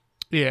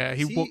 Yeah,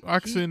 he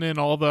walks in and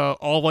all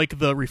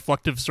the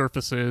reflective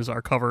surfaces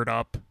are covered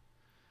up.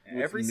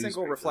 Every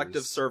single newspapers.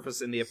 reflective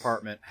surface in the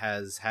apartment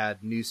has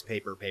had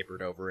newspaper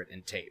papered over it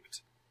and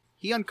taped.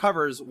 He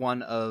uncovers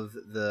one of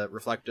the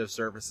reflective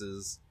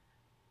surfaces,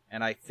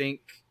 and I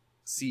think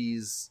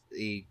sees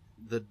the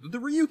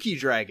Ryuki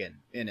dragon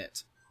in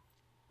it.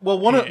 Well,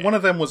 one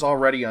of them was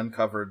already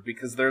uncovered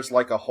because there's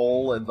like a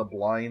hole in the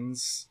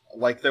blinds.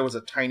 Like there was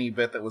a tiny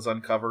bit that was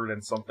uncovered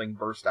and something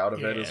burst out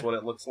of it. Is what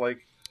it looks like.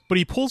 But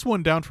he pulls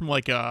one down from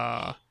like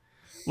a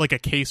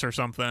case or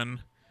something,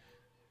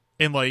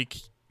 and like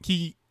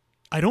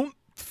I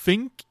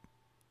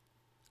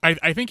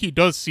think he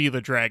does see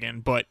the dragon,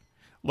 but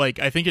like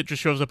I think it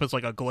just shows up as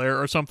like a glare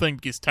or something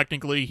because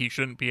technically he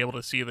shouldn't be able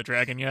to see the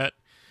dragon yet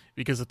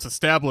because it's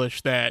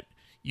established that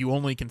you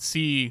only can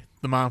see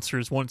the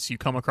monsters once you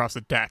come across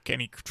a deck,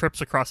 and he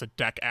trips across a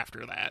deck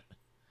after that.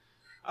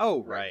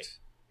 Oh, right.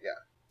 Yeah.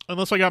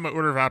 Unless I got my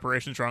order of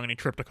operations wrong and he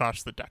tripped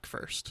across the deck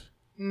first.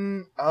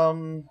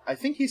 I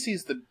think he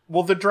sees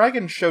the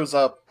dragon shows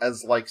up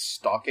as like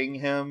stalking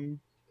him.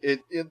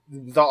 The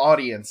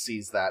audience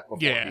sees that before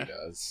he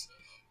does.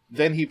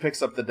 Then he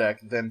picks up the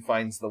deck, then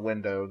finds the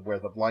window where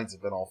the blinds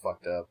have been all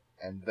fucked up,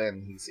 and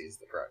then he sees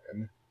the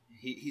dragon.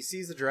 He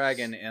sees the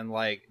dragon in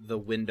like the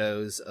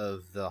windows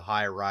of the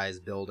high-rise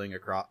building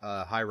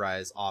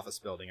high-rise office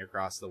building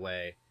across the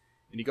way,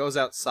 and he goes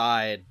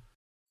outside.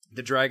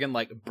 The dragon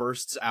like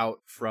bursts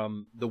out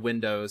from the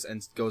windows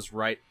and goes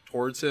right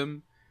towards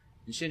him.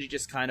 And Shinji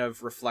just kind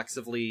of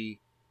reflexively...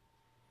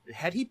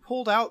 Had he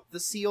pulled out the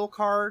seal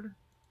card?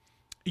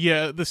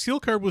 Yeah, the seal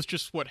card was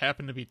just what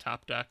happened to be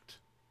top-decked.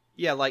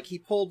 Yeah, like he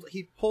pulled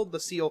the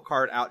seal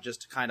card out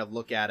just to kind of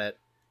look at it,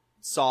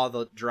 saw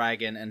the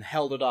dragon, and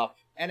held it up.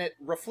 And it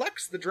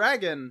reflects the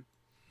dragon,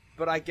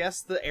 but I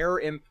guess the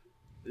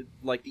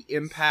the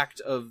impact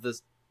of the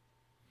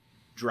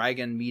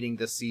dragon meeting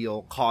the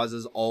seal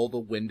causes all the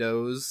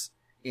windows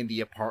in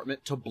the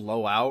apartment to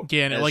blow out.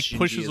 Yeah, and it like Shinji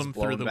pushes him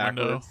through the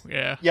window.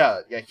 Yeah.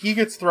 Yeah, he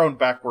gets thrown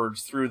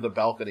backwards through the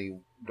balcony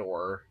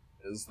door,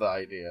 is the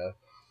idea.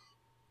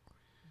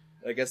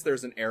 I guess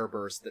there's an air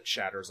burst that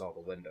shatters all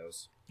the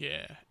windows.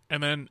 Yeah.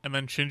 And then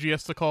Shinji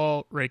has to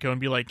call Reiko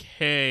and be like,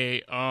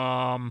 "Hey,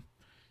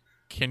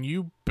 can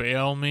you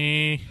bail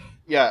me?"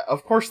 Yeah,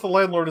 of course the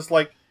landlord is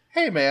like,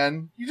 "Hey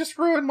man, you just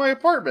ruined my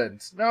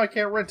apartment. Now I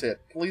can't rent it.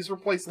 Please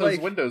replace those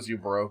windows you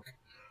broke."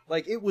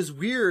 Like, it was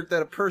weird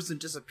that a person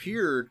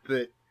disappeared,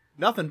 but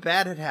nothing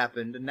bad had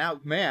happened, and now,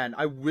 man,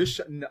 I wish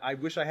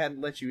I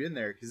hadn't let you in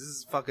there, because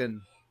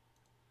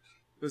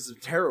this is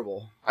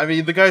terrible. I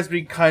mean, the guy's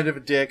being kind of a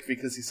dick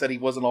because he said he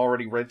wasn't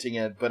already renting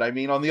it, but I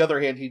mean, on the other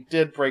hand, he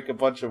did break a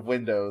bunch of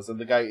windows, and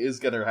the guy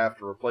is gonna have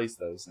to replace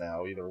those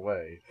now, either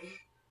way.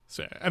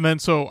 So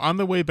on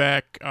the way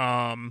back,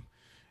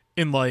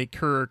 in like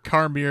her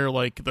car mirror,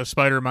 like the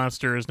spider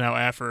monster is now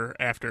after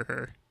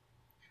her.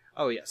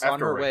 Oh yes, on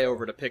her way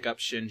over to pick up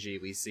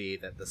Shinji, we see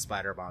that the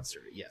spider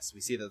monster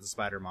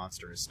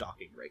is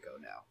stalking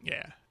Reiko now.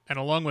 Yeah, and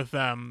along with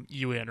them,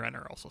 Yui and Ren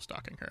are also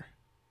stalking her.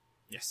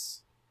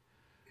 Yes,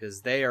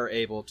 because they are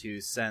able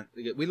to sense.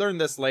 We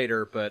learned this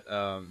later, but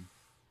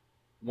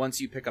once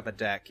you pick up a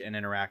deck and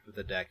interact with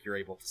the deck, you're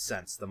able to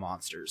sense the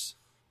monsters.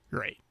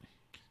 Right.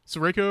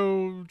 So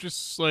Reiko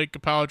just like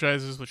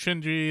apologizes with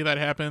Shinji. That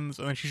happens,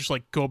 and then she just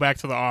like go back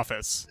to the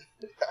office.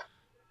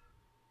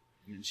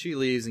 And she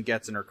leaves and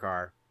gets in her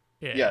car.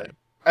 Yeah.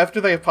 After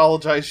they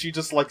apologize, she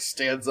just like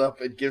stands up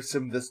and gives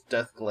him this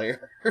death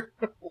glare.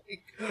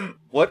 Like,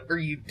 what are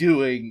you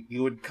doing,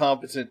 you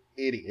incompetent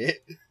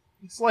idiot?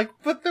 He's like,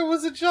 but there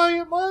was a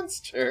giant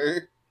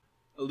monster.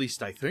 At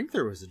least I think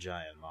there was a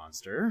giant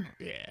monster.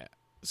 Yeah.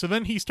 So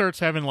then he starts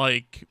having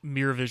like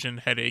mirror vision,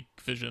 headache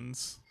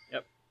visions.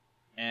 Yep.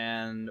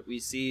 And we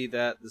see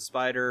that the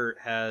spider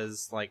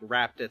has like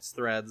wrapped its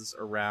threads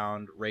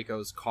around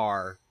Reiko's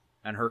car,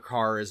 and her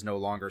car is no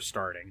longer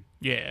starting.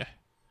 Yeah.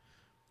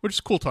 Which is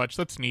a cool touch.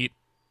 That's neat.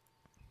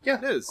 Yeah,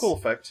 it is. Cool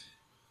effect.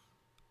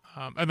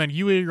 And then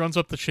Yui runs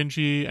up to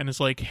Shinji and is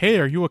like, "Hey,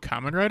 are you a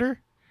Kamen Rider?"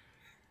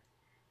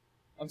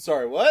 I'm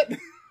sorry, what?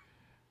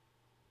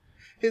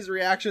 His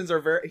reactions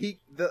are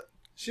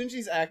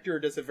Shinji's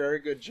actor does a very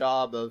good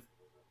job of...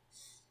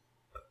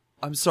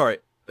 I'm sorry,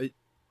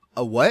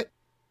 a what?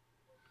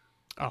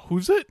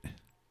 Who's it?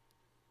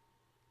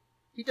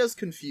 He does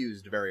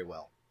confused very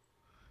well.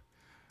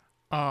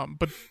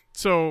 But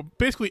so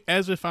basically,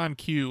 as if on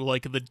cue,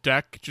 like the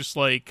deck just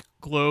like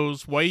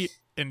glows white,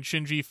 and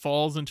Shinji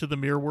falls into the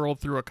mirror world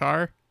through a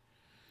car.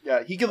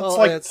 Yeah, he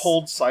gets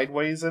pulled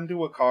sideways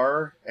into a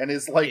car and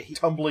is like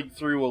tumbling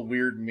through a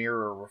weird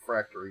mirror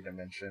refractory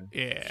dimension.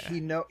 Yeah,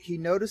 he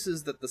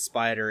notices that the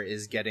spider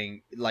is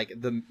getting like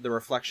the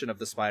reflection of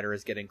the spider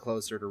is getting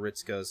closer to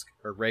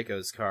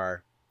Reiko's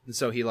car, and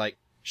so he like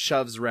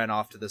shoves Ren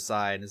off to the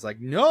side and is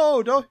like,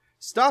 "No, don't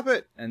stop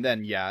it!" And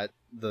then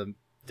the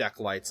deck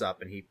lights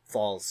up and he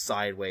falls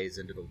sideways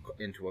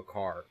into a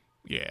car.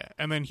 Yeah,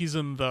 and then he's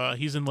in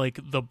like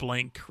the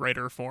blank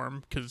writer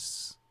form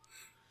because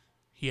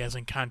he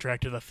hasn't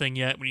contracted a thing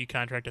yet. When you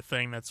contract a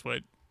thing, that's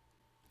what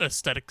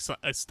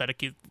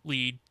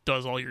aesthetically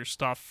does all your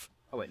stuff.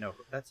 Oh wait, no,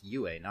 that's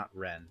Yue, not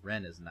Ren.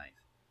 Ren is ninth.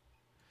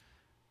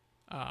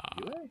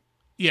 Yue?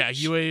 Yeah,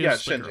 Yue Yeah,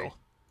 is the Shinji. girl.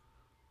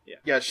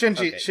 Yeah,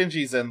 Shinji. Okay.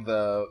 Shinji's in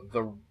the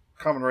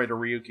Kamen Rider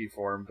Ryuki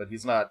form, but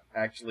he's not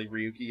actually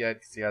Ryuki yet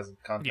because he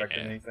hasn't contracted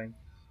Yeah. anything.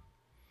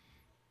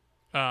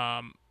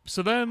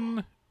 So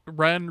then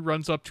Ren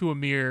runs up to a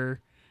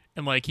mirror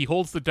and like he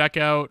holds the deck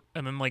out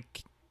and then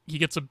like he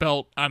gets a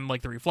belt on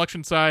like the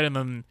reflection side and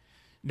then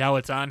now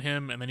it's on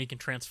him and then he can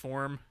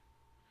transform.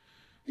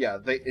 Yeah,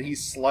 he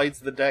slides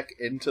the deck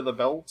into the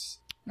belt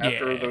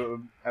after Yeah.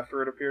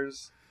 after it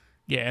appears.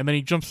 Yeah, and then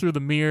he jumps through the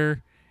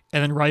mirror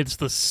and then rides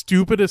the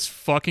stupidest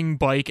fucking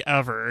bike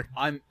ever.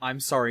 I'm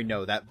sorry,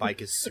 no, that bike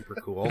is super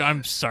cool.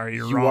 I'm sorry,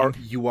 you're wrong.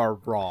 You are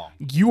wrong.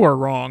 You are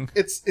wrong.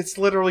 It's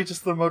literally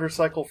just the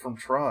motorcycle from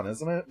Tron,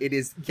 isn't it? It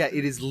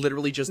is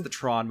literally just the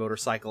Tron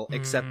motorcycle,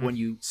 except when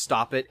you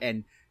stop it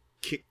and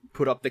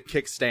put up the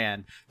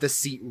kickstand, the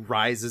seat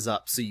rises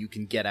up so you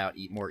can get out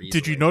more easily.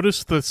 Did you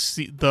notice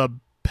the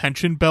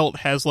pension belt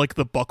has like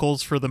the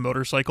buckles for the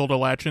motorcycle to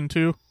latch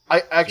into?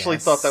 I actually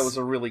Yes. thought that was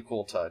a really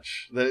cool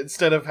touch. That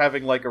instead of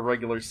having like a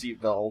regular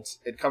seatbelt,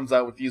 it comes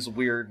out with these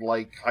weird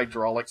like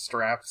hydraulic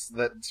straps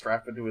that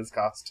strap into his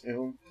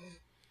costume.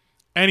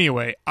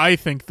 Anyway, I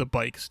think the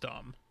bike's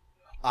dumb.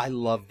 I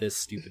love this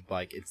stupid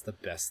bike. It's the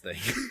best thing.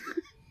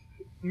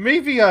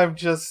 Maybe I'm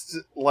just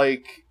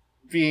like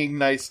being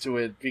nice to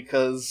it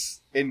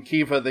because in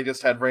Kiva they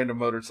just had random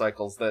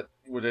motorcycles that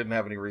didn't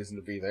have any reason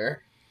to be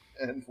there,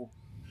 and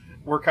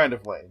were kind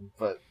of lame.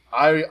 But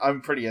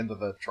I'm pretty into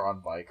the Tron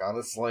bike,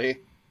 honestly.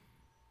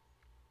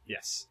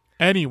 Yes.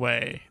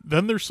 Anyway,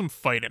 then there's some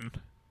fighting.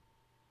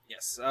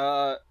 Yes.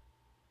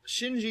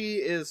 Shinji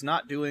is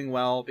not doing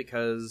well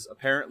because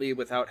apparently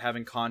without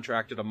having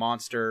contracted a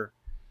monster,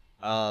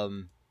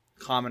 Kamen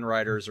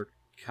Riders are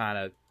kind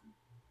of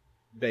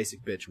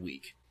basic bitch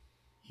weak.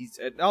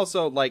 And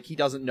also, like, he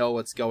doesn't know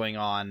what's going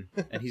on,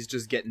 and he's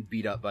just getting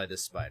beat up by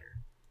this spider.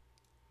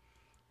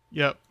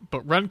 Yep,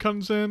 but Ren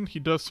comes in, he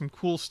does some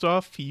cool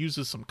stuff, he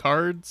uses some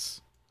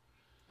cards.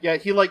 Yeah,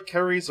 he like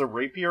carries a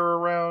rapier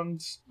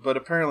around, but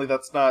apparently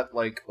that's not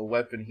like a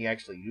weapon he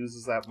actually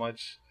uses that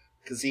much,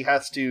 because he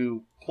has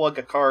to plug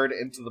a card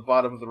into the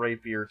bottom of the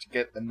rapier to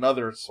get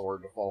another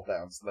sword to fall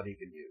down so that he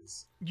can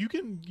use. You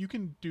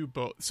can do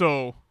both.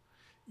 So,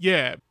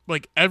 yeah,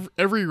 like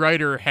every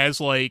writer has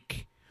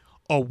like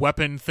a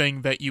weapon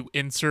thing that you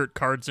insert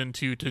cards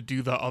into to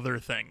do the other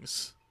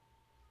things.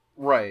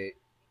 Right.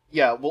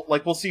 Yeah, well,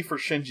 like we'll see for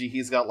Shinji,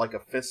 he's got like a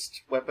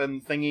fist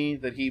weapon thingy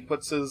that he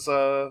puts his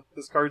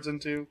cards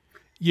into.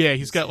 Yeah,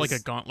 he's got like a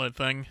gauntlet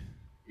thing.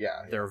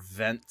 Yeah. They're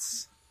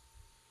vents.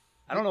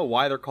 I don't know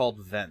why they're called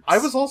vents. I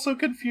was also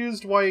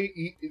confused why.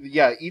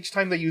 Each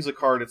time they use a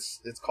card,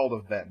 it's called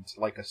a vent,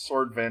 like a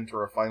sword vent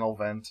or a final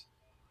vent.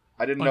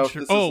 I didn't know if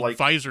this is like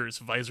visors.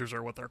 Visors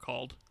are what they're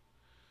called.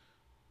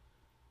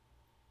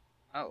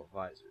 Oh,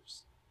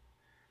 visors.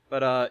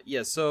 But,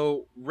 yeah,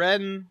 so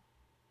Ren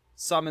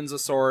summons a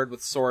sword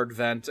with sword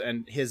vent,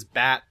 and his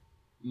bat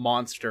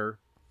monster,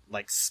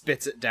 like,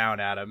 spits it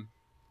down at him.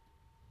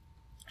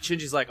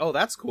 Shinji's like, oh,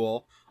 that's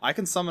cool. I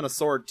can summon a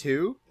sword,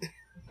 too?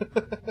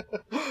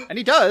 And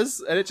he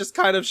does, and it just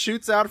kind of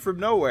shoots out from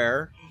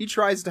nowhere. He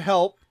tries to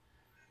help,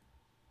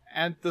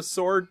 and the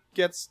sword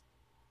gets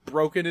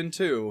broken in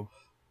two.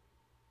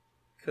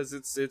 Because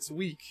it's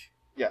weak.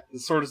 Yeah, the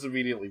sword is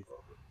immediately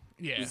broken.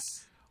 Yeah.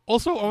 It's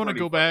Also, I want to pretty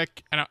go fun.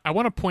 back, and I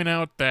want to point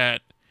out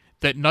that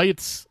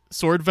Knight's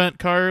sword vent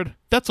card,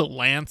 that's a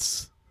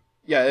lance.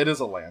 Yeah, it is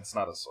a lance,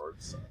 not a sword.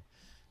 So.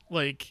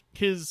 Like,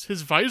 his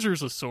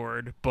visor's a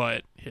sword,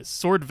 but his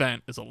sword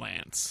vent is a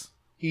lance.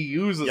 He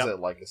uses Yep. it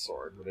like a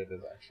sword, but it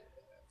is actually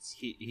a lance.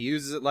 He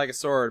uses it like a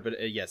sword, but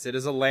yes, it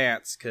is a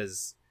lance,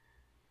 because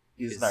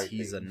He's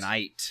he's a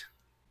knight.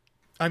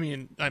 I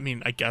mean,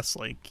 I guess,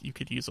 like, you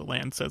could use a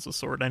lance as a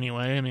sword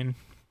anyway. I mean,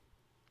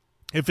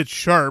 if it's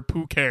sharp,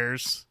 who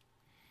cares?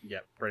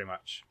 Yep, pretty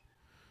much.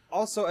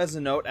 Also, as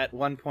a note, at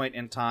one point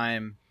in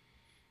time,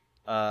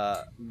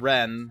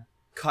 Ren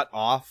cut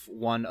off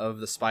one of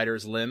the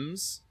spider's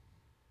limbs,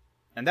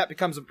 and that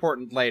becomes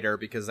important later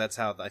because that's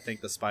how I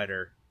think the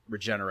spider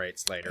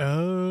regenerates later.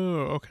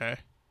 Oh, okay.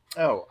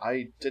 Oh,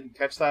 I didn't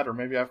catch that, or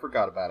maybe I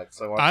forgot about it.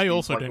 So I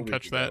also didn't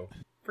catch that.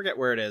 Forget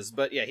where it is,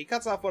 but yeah, he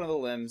cuts off one of the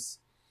limbs.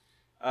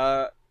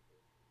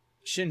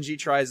 Shinji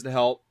tries to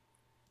help,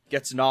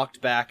 gets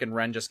knocked back, and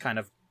Ren just kind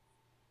of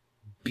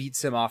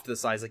beats him off to the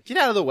side. He's like, get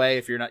out of the way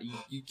if you're not,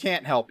 you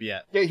can't help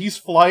yet. Yeah, he's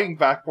flying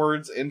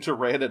backwards into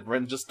Ren, and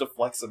Ren just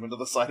deflects him into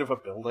the side of a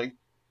building.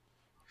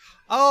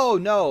 Oh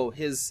no,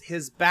 his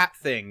bat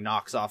thing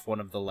knocks off one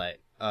of the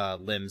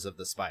limbs of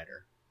the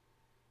spider.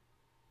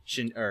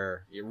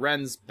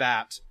 Ren's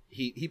bat,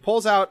 he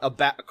pulls out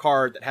a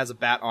card that has a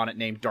bat on it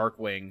named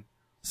Darkwing,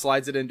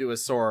 slides it into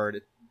his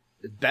sword.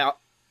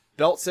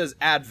 Belt says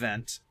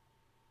Advent,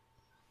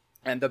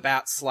 and the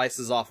bat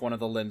slices off one of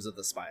the limbs of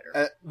the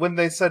spider. When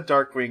they said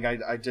Darkwing,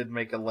 I did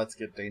make a "Let's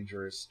Get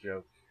Dangerous"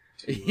 joke.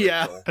 Too,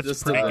 Yeah. so. That's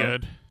Just, pretty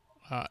good.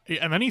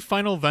 And then he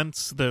final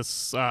vents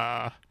this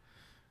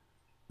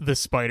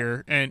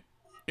spider, and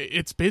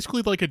It's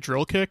basically like a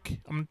drill kick.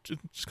 I'm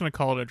just gonna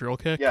call it a drill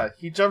kick. Yeah,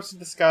 he jumps in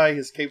the sky,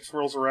 his cape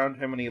swirls around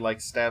him, and he,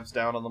 like, stabs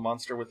down on the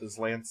monster with his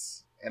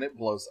lance, and it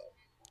blows up.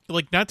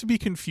 Like, not to be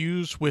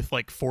confused with,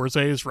 like,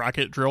 Forze's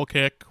rocket drill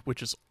kick,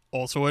 which is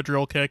also a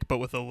drill kick, but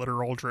with a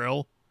literal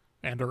drill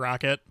and a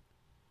rocket.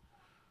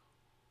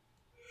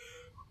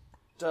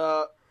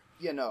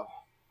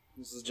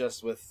 This is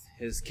just with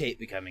his cape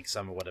becoming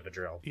somewhat of a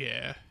drill.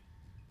 Yeah.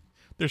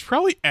 There's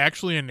probably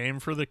actually a name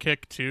for the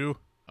kick, too.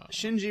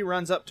 Shinji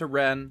runs up to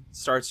Ren,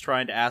 starts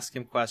trying to ask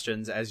him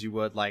questions, as you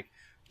would, like,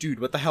 dude,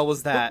 what the hell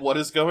was that? What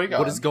is going on?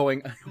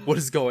 What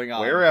is going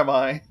on? Where am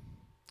I?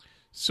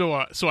 So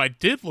I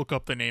did look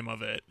up the name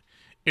of it.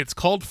 It's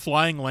called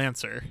Flying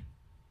Lancer.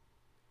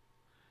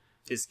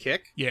 His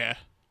kick? Yeah.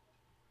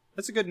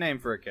 That's a good name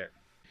for a kick.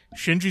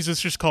 Shinji's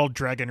is just called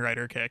Dragon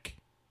Rider Kick.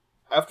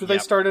 After they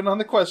start in on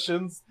the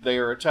questions, they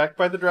are attacked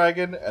by the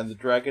dragon, and the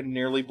dragon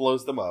nearly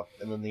blows them up,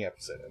 and then the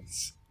episode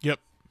ends. Yep.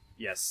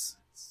 Yes.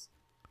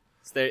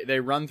 So they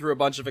run through a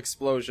bunch of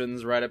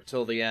explosions right up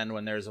till the end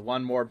when there's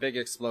one more big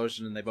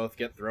explosion and they both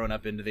get thrown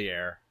up into the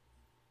air.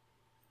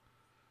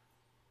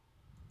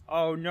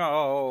 Oh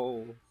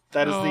no.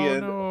 That is the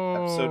end no.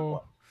 of episode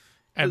 1.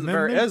 And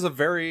It is a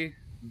very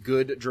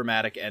good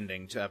dramatic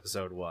ending to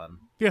episode 1.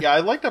 Yeah, I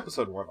liked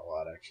episode 1 a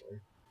lot, actually.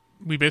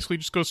 we basically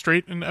just go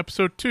straight into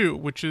episode 2,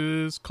 which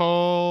is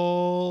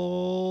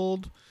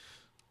called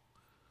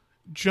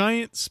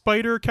Giant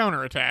Spider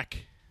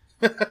Counterattack.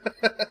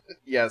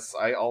 Yes,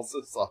 I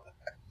also saw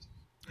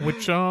that.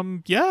 Which,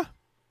 yeah,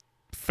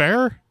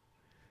 fair.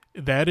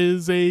 That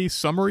is a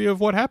summary of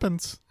what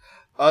happens.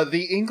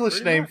 The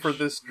English Pretty name much. for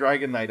this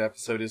Dragon Knight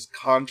episode is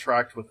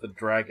Contract with the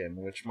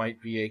Dragon, which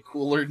might be a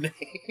cooler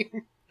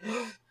name.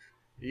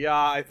 Yeah,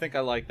 I think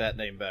I like that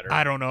name better.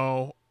 I don't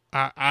know.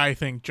 I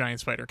think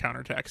Giant Spider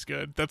Counterattack's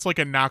good. That's like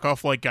a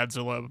knockoff like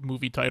Godzilla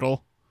movie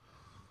title.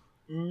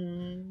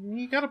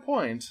 You got a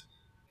point.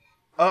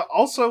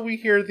 Also, we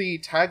hear the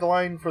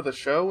tagline for the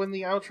show in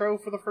the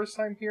outro for the first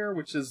time here,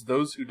 which is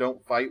 "Those who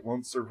don't fight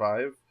won't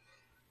survive."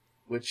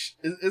 Which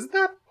is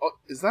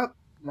that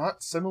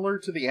not similar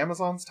to the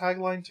Amazon's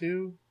tagline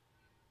too?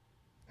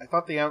 I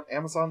thought the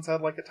Amazons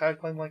had like a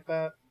tagline like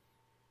that.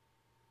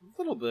 A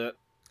little bit.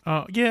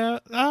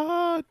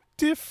 Yeah,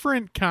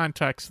 different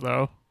context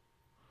though.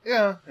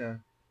 Yeah.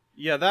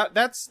 Yeah,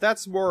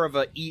 that's more of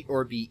a eat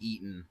or be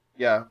eaten.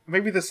 Yeah,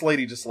 maybe this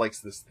lady just likes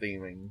this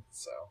theming,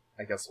 so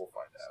I guess we'll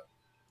find out.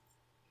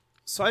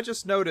 So I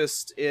just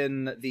noticed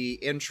in the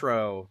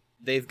intro,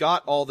 they've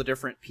got all the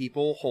different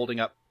people holding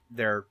up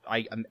their,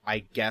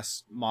 I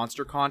guess,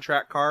 monster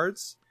contract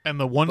cards. And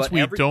the ones But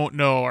we don't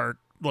know are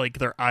like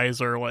their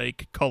eyes are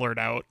like colored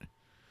out.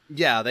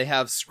 Yeah, they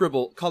have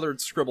colored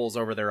scribbles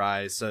over their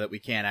eyes so that we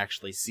can't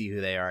actually see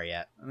who they are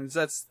yet. I mean,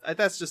 that's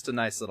just a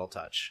nice little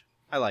touch.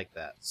 I like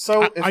that.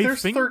 So, if I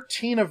there's think-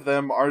 13 of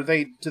them,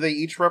 do they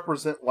each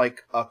represent,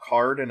 like, a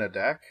card in a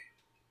deck?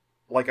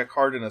 Like a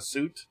card in a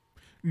suit?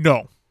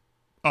 No.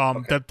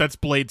 Okay. That's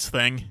Blade's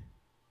thing.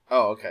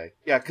 Oh, okay.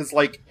 Yeah, because,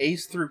 like,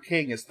 Ace through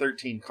King is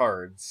 13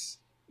 cards.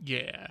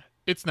 Yeah.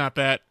 It's not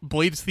that.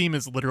 Blade's theme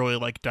is literally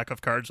like deck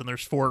of cards, and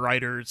there's 4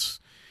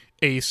 riders.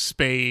 Ace,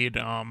 Spade,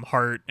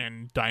 Heart,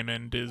 and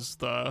Diamond is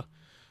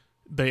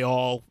they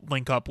all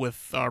link up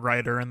with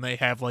Rider, and they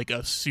have like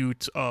a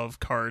suit of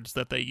cards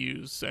that they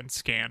use and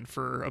scan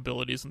for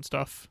abilities and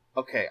stuff.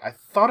 Okay, I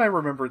thought I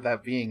remembered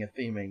that being a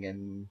theming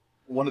in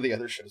one of the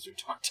other shows we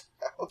talked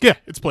about. Yeah,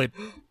 it's Blade.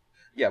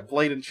 Yeah,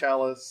 Blade and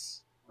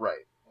Chalice.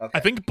 Right. Okay.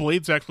 I think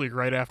Blade's actually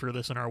right after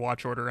this in our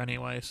watch order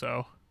anyway,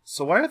 so...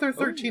 So why are there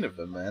 13 of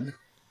them, then?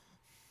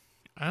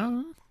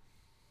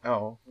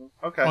 Oh,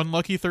 okay.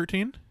 Unlucky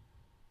 13?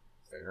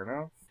 Fair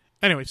enough.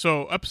 Anyway,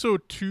 so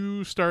episode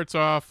 2 starts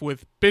off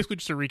with basically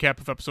just a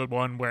recap of episode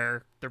 1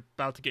 where they're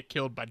about to get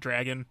killed by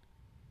Dragon.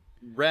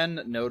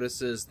 Ren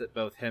notices that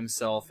both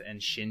himself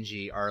and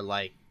Shinji are,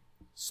 like,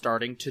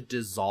 starting to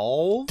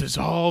dissolve.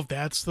 Dissolve,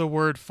 that's the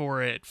word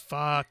for it.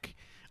 Fuck.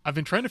 I've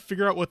been trying to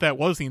figure out what that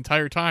was the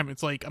entire time.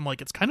 It's like,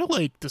 it's kind of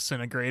like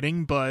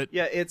disintegrating, but...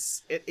 Yeah,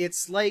 it's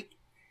like...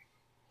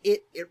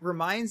 It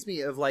reminds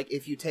me of, like,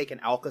 if you take an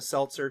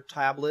Alka-Seltzer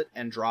tablet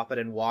and drop it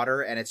in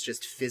water and it's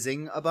just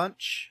fizzing a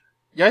bunch.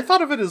 Yeah, I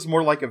thought of it as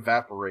more like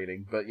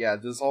evaporating, but yeah,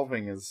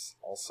 dissolving is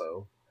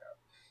also... Yeah.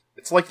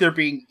 It's like they're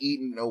being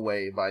eaten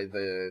away by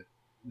the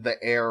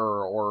air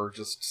or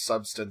just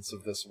substance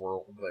of this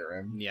world they're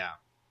in.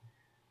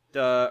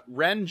 Yeah.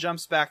 Ren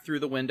jumps back through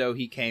the window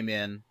he came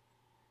in,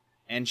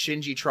 and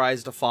Shinji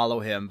tries to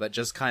follow him, but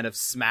just kind of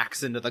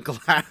smacks into the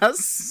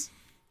glass,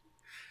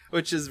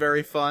 which is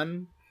very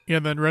fun. Yeah,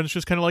 and then Ren's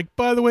just kind of like,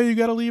 by the way, you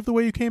gotta leave the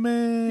way you came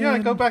in. Yeah,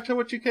 go back to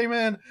what you came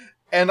in.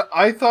 And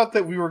I thought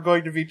that we were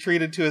going to be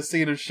treated to a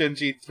scene of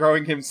Shinji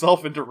throwing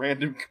himself into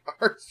random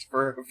cars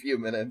for a few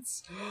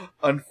minutes.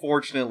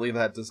 Unfortunately,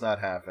 that does not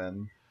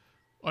happen.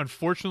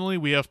 Unfortunately,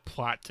 we have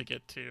plot to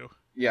get to.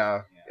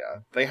 Yeah.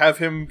 They have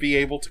him be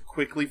able to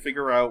quickly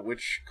figure out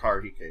which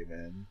car he came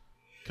in.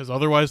 Because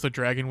otherwise the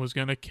dragon was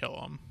gonna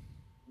kill him.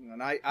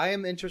 And I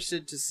am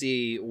interested to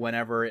see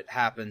whenever it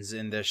happens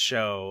in this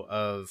show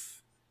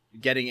of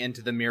getting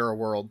into the mirror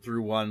world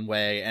through one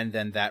way and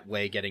then that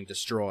way getting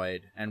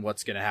destroyed, and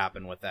what's going to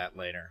happen with that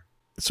later.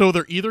 So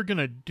they're either going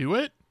to do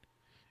it,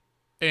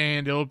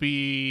 and it'll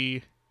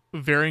be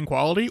varying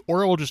quality,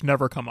 or it will just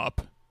never come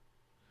up.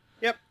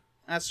 Yep,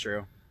 that's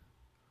true.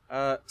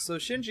 So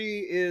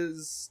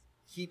Shinji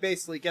he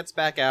basically gets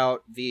back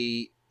out,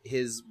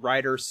 his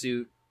rider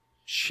suit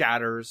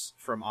shatters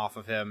from off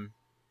of him.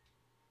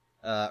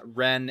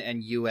 Ren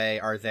and Yue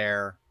are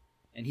there,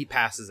 and he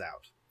passes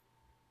out.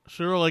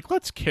 So they're like,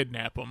 let's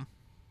kidnap him.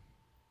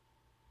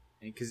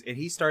 And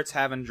he starts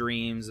having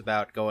dreams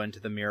about going to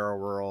the mirror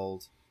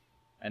world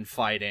and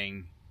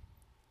fighting.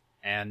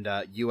 And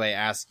Yue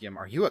asks him,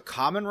 "Are you a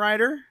common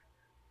rider?"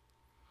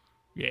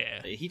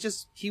 Yeah.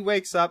 He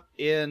wakes up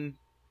in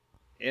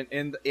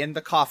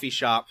the coffee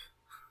shop.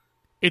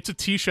 It's a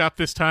tea shop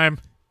this time.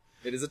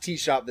 It is a tea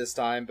shop this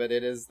time, but he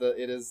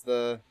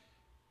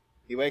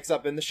wakes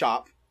up in the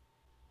shop.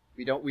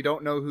 We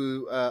don't know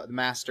who the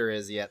master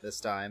is yet this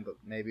time, but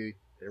maybe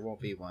there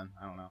won't be one.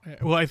 I don't know.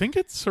 Well, I think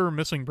it's her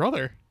missing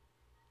brother.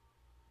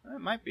 That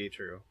might be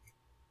true.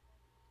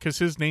 Because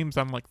his name's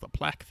on, like, the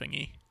plaque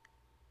thingy.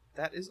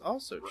 That is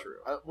also true.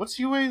 What's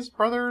Yue's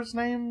brother's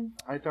name?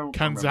 I don't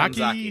remember.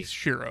 Kanzaki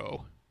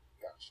Shiro.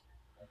 Gotcha.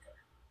 Okay.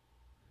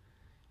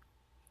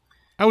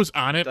 I was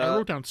on it. I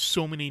wrote down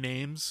so many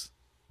names.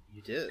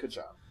 You did. Good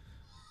job.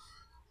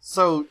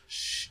 So,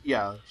 she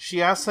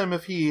asks him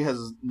if he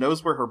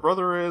knows where her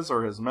brother is,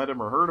 or has met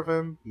him or heard of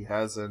him. He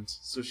hasn't.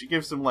 So she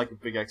gives him, like, a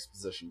big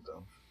exposition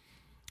dump.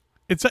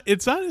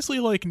 It's honestly,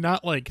 like,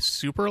 not, like,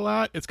 super a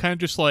lot. It's kind of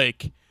just,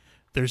 like,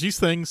 there's these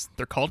things.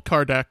 They're called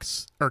card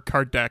decks.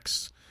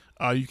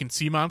 You can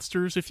see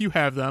monsters if you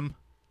have them.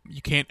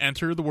 You can't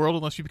enter the world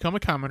unless you become a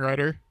common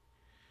rider.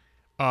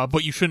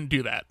 But you shouldn't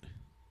do that.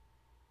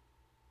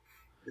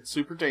 It's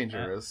super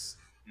dangerous.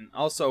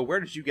 Also, where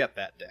did you get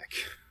that deck?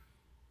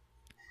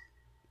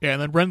 Yeah,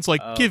 and then Ren's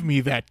like, give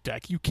me that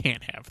deck. You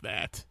can't have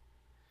that.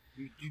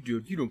 You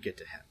don't get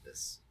to have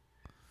this.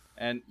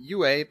 And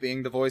Yue,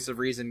 being the voice of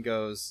reason,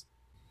 goes,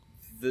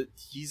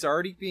 he's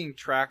already being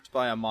tracked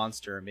by a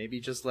monster. Maybe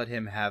just let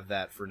him have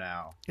that for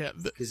now. Yeah,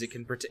 because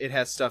it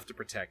has stuff to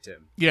protect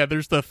him. Yeah,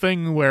 there's the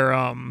thing where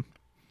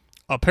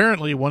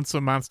apparently once a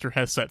monster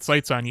has set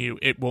sights on you,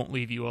 it won't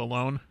leave you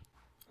alone.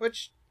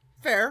 Which,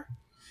 fair.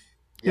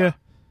 Yeah.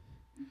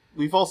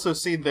 We've also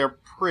seen they're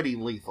pretty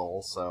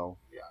lethal, so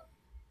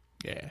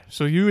yeah.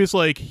 So you is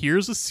like,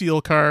 here's a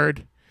seal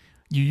card.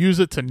 You use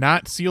it to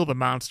not seal the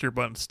monster,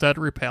 but instead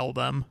repel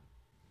them.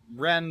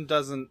 Ren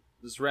is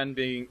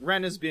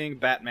being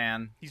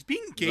Batman. He's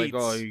being He's Gates.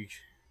 like,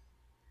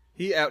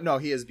 he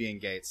is being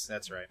Gates.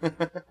 That's right.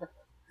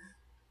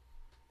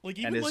 Like,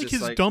 even like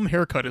his dumb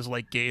haircut is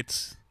like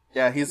Gates.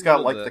 Yeah, he's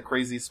got like the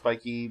crazy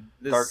spiky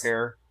dark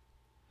hair.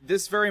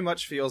 This very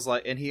much feels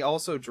like, and he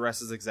also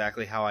dresses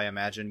exactly how I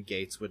imagine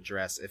Gates would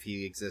dress if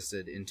he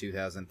existed in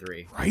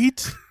 2003.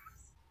 Right?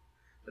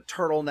 A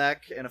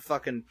turtleneck and a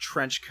fucking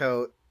trench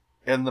coat.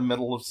 In the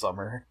middle of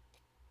summer.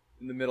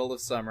 In the middle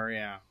of summer,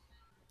 yeah.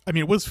 I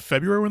mean, it was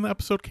February when the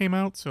episode came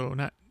out, so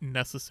not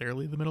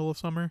necessarily the middle of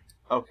summer.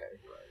 Okay,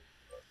 right.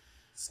 But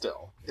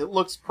still, it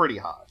looks pretty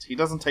hot. He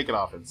doesn't take it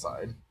off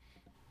inside.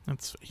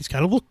 He's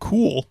got to look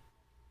cool.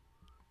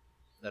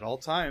 At all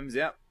times,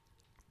 yeah.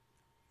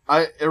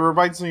 It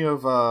reminds me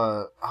of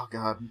I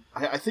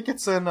think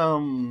it's in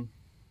that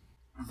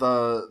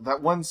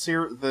one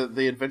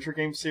the adventure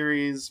game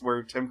series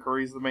where Tim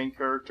Curry's the main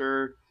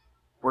character,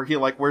 where he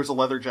like wears a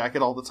leather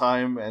jacket all the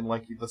time, and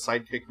like the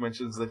sidekick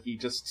mentions that he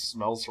just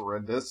smells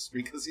horrendous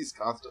because he's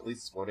constantly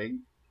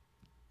sweating.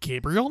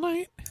 Gabriel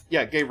Knight?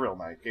 Yeah, Gabriel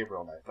Knight.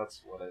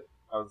 That's what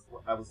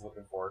I was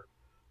looking for.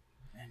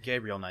 Man,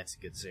 Gabriel Knight's a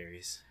good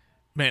series.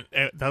 Man,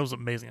 that was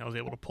amazing. I was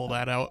able to pull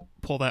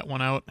that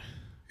one out.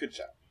 Good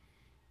job.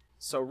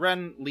 So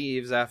Ren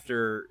leaves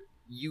after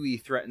Yui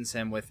threatens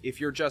him with,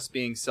 if you're just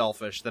being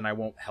selfish, then I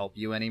won't help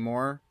you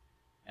anymore.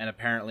 And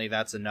apparently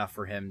that's enough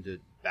for him to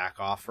back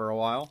off for a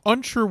while.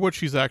 Unsure what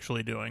she's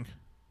actually doing.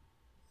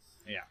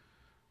 Yeah.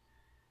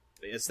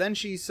 It's then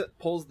she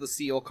pulls the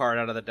seal card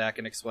out of the deck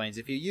and explains,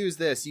 if you use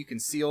this, you can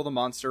seal the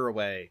monster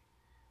away.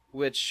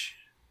 Which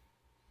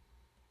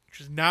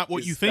is not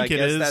what you think it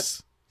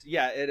is.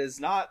 Yeah, it is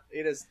not.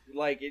 It is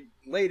like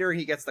later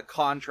he gets the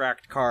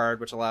contract card,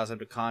 which allows him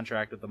to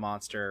contract with the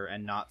monster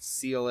and not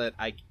seal it.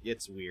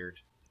 It's weird.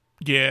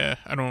 Yeah,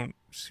 I don't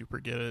super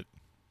get it.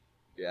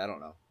 Yeah, I don't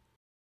know.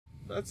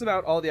 That's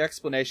about all the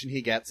explanation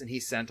he gets, and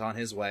he's sent on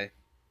his way.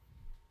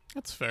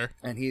 That's fair.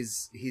 And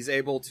he's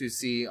able to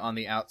see on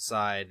the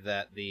outside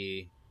that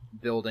the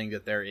building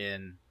that they're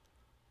in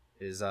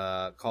is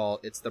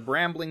it's the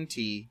Brambling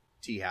Tea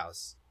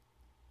House,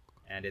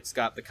 and it's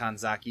got the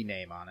Kanzaki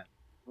name on it.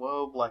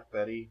 Whoa, Black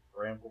Betty,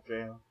 Bramble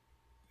Jam.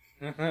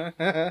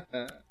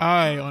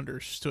 I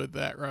understood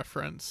that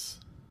reference.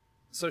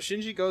 So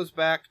Shinji goes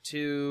back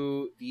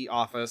to the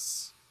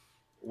office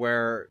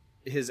where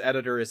his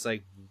editor is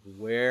like,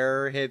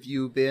 where have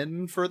you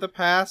been for the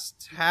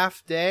past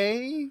half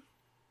day?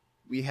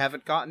 We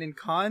haven't gotten in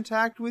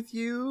contact with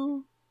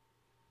you?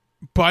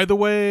 By the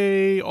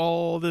way,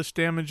 all this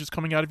damage is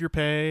coming out of your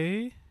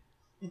pay.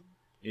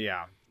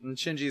 Yeah. And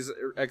Shinji's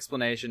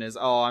explanation is,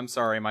 oh, I'm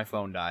sorry, my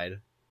phone died.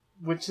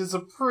 Which is a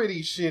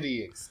pretty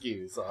shitty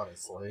excuse,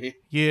 honestly.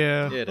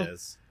 Yeah. It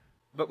is.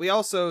 But we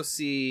also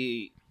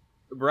see,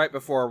 right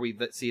before we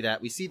see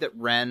that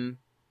Ren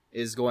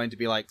is going to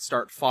be like,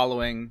 start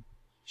following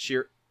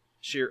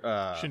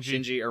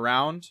Shinji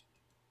around.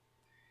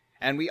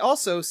 And we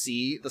also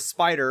see the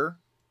spider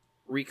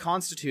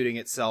reconstituting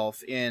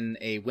itself in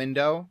a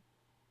window,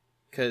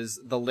 because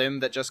the limb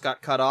that just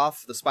got cut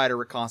off, the spider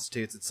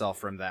reconstitutes itself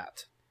from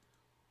that.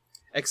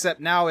 Except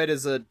now it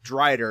is a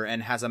Drider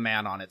and has a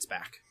man on its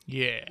back.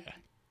 Yeah.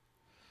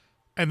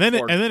 And then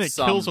it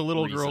kills a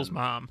little reason. girl's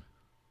mom.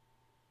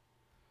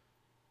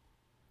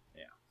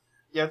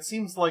 Yeah, it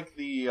seems like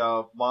the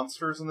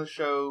monsters in the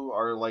show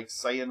are like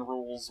Saiyan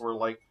rules, where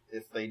like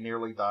if they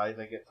nearly die,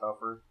 they get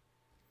tougher.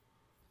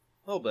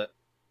 A little bit.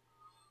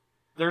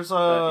 There's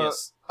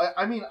Yes.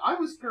 I mean, I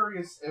was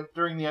curious if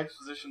during the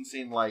exposition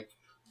scene, like,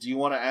 do you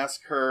want to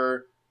ask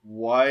her,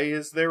 why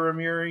is there a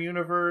mirror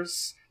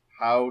universe?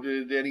 How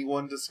did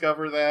anyone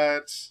discover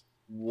that?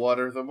 What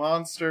are the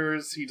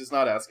monsters? He does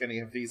not ask any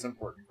of these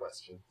important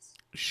questions.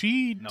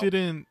 She Nope.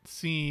 didn't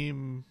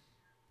seem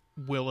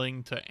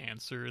willing to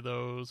answer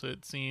those,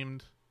 it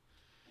seemed.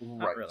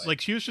 Right. really.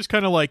 Like, she was just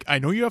kind of like, I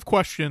know you have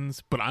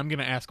questions, but I'm going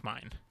to ask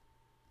mine.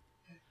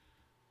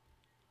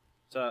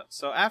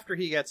 So after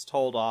he gets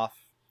told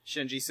off,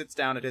 Shinji sits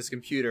down at his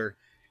computer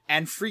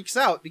and freaks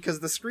out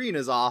because the screen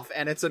is off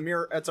and it's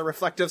a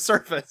reflective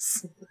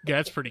surface Yeah,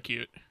 it's pretty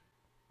cute.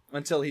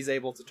 until he's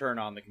able to turn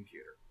on the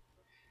computer.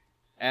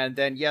 And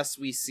then, yes,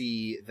 we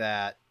see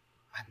that,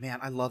 man,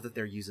 I love that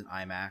they're using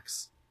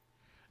IMAX.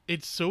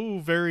 It's so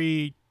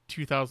very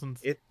 2000s.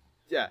 It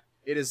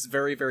is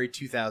very, very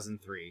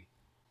 2003.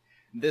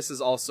 This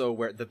is also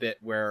where the bit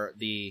where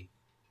the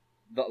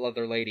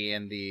other lady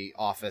in the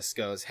office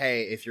goes,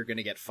 hey, if you're going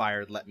to get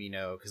fired, let me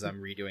know, because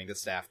I'm redoing the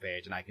staff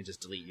page and I can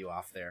just delete you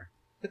off there.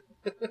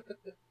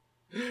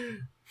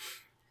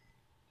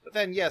 But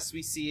then, yes,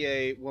 we see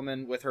a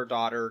woman with her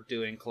daughter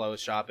doing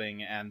clothes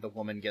shopping, and the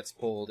woman gets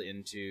pulled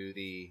into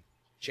the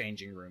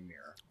changing room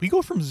mirror. We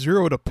go from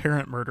 0 to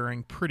parent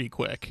murdering pretty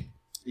quick.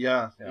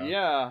 Yeah.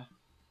 Yeah.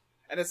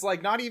 And it's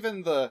like, not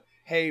even the,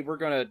 hey, we're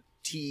going to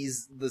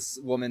tease this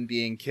woman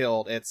being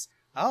killed. It's,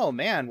 oh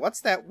man,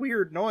 what's that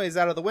weird noise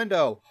out of the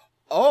window?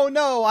 Oh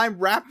no, I'm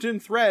wrapped in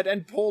thread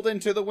and pulled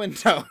into the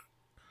window.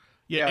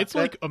 Yeah, Yeah, it's that-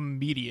 like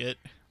immediate.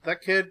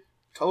 That kid,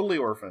 totally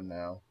orphaned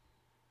now.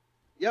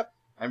 Yep.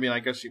 I mean, I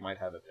guess she might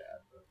have a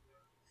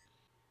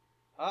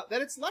dad.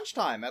 Then it's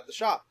lunchtime at the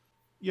shop.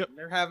 Yep.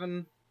 They're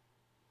having,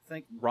 I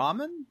think,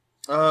 ramen?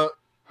 But,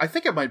 I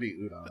think it might be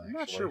udon, I'm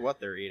not actually. sure what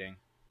they're eating.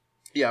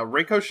 Yeah,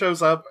 Reiko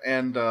shows up,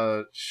 and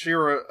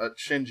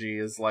Shinji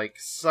is like,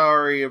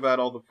 sorry about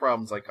all the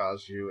problems I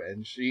caused you,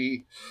 and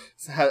she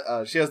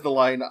has the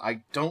line,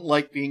 I don't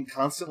like being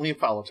constantly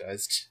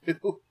apologized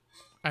to.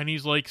 And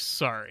he's like,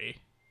 sorry.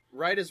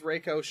 Right as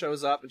Reiko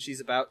shows up and she's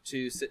about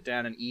to sit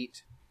down and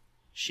eat,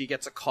 she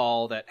gets a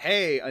call that,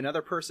 hey,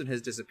 another person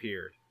has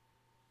disappeared.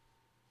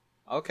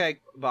 Okay,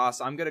 boss,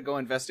 I'm gonna go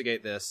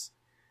investigate this.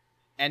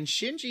 And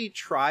Shinji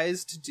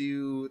tries to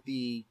do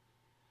the,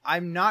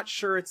 I'm not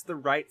sure it's the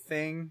right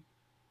thing,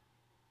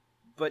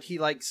 but he,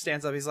 like,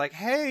 stands up, he's like,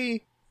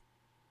 hey,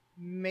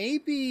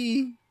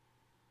 maybe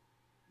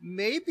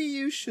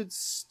you should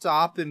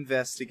stop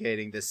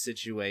investigating this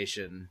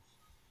situation.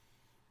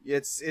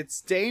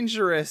 It's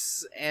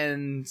dangerous,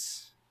 and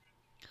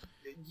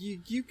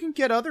you can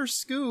get other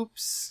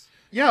scoops.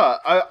 Yeah,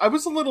 I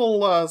was a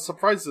little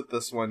surprised at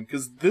this one,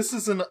 because this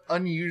is an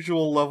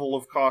unusual level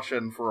of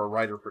caution for a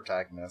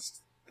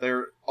writer-protagonist.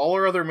 All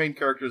our other main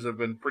characters have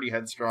been pretty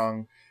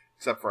headstrong,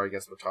 except for, I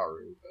guess,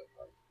 Wataru,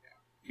 but yeah,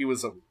 he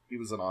was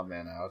an odd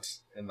man out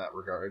in that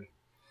regard.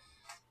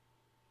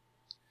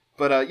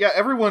 But yeah,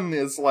 everyone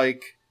is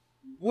like,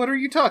 what are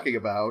you talking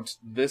about?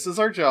 This is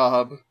our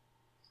job.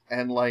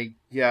 And like,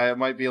 yeah, it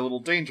might be a little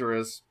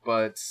dangerous,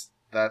 but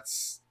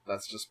that's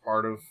just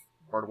part of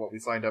what we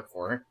signed up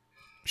for.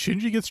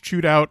 Shinji gets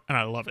chewed out, and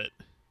I love it.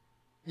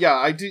 Yeah,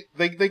 I do.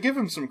 They give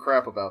him some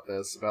crap about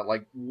this, about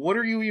like, what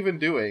are you even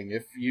doing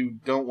if you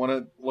don't want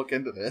to look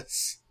into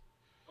this?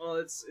 Well,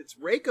 it's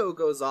Reiko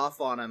goes off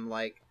on him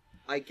like,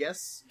 I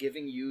guess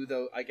having you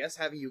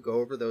go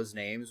over those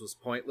names was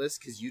pointless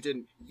because you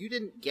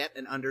didn't get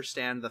and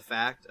understand the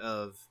fact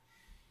of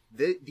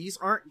these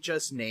aren't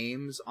just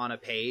names on a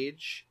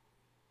page.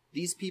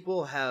 These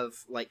people have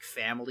like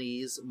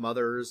families,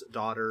 mothers,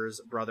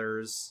 daughters,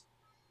 brothers.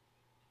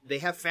 They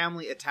have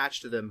family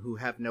attached to them who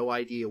have no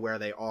idea where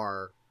they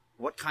are.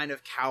 What kind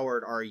of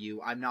coward are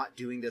you? I'm not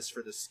doing this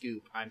for the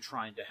scoop. I'm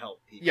trying to help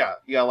people.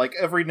 Yeah, like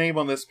every name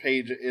on this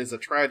page is a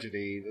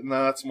tragedy, and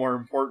that's more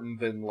important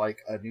than like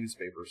a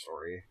newspaper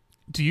story.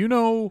 Do you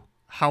know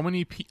how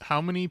many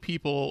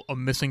people a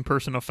missing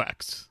person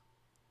affects?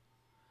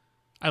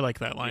 I like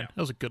that line. Yeah.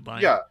 That was a good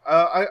line. Yeah,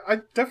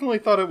 I definitely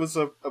thought it was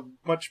a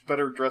much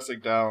better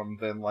dressing down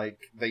than like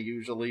they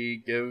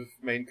usually give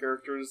main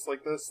characters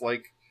like this.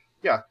 Like,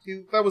 yeah,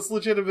 that was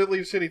legitimately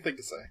a shitty thing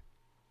to say.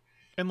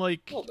 And,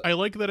 like, Well done. I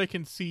like that I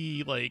can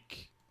see,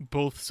 like,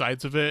 both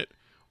sides of it,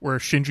 where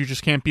Shinji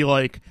just can't be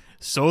like,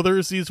 so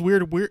there's these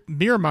weird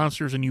mirror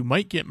monsters and you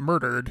might get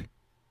murdered.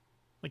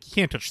 Like, you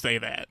can't just say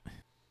that.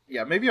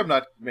 Yeah, maybe I'm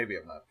not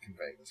conveying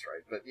this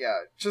right, but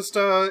yeah, just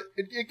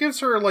it gives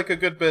her like a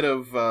good bit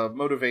of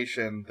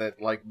motivation that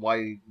like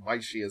why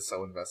she is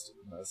so invested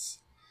in this,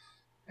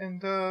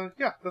 and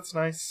yeah, that's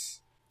nice.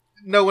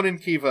 No one in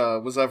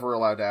Kiva was ever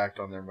allowed to act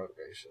on their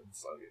motivation,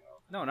 so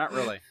No, not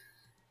really.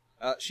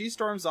 She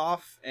storms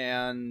off,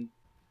 and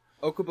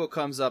Okubo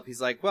comes up.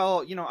 He's like,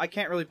 well, I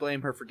can't really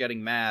blame her for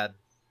getting mad.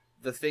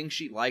 The thing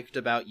she liked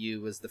about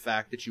you was the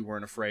fact that you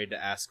weren't afraid to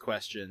ask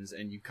questions,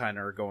 and you kind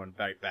of are going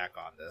back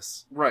on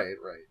this. Right,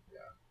 yeah.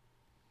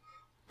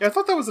 Yeah, I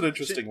thought that was an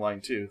interesting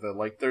line, too, that,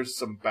 like, there's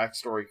some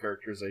backstory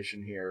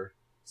characterization here,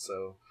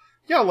 so...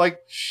 Yeah, like,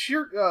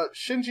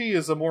 Shinji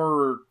is a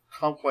more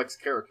complex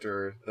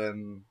character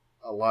than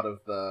a lot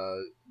of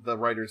the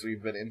writers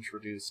we've been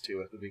introduced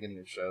to at the beginning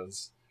of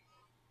shows.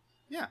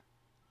 Yeah.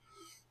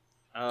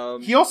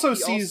 He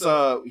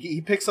also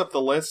he picks up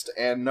the list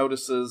and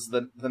notices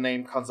the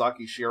name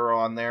Kanzaki Shiro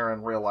on there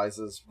and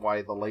realizes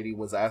why the lady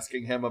was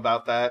asking him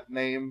about that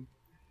name.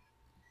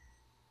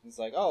 He's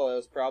like, oh, it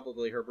was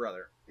probably her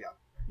brother. Yeah.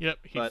 Yep,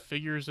 he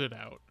figures it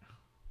out.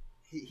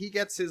 He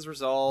gets his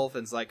resolve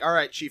and's like, all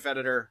right, chief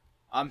editor,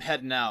 I'm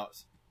heading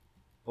out.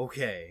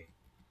 Okay.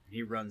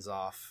 He runs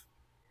off.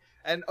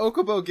 And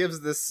Okubo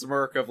gives this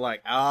smirk of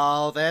like,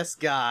 oh, this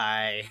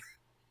guy.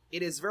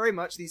 It is very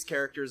much these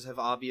characters have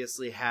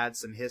obviously had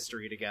some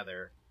history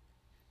together,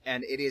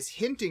 and it is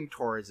hinting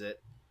towards it,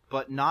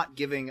 but not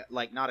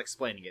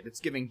explaining it. It's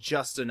giving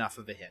just enough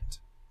of a hint.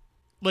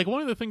 Like,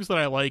 one of the things that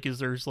I like is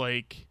there's,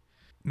 like,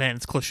 man,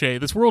 it's cliche.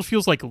 This world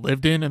feels, like,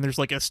 lived in, and there's,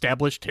 like,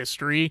 established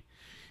history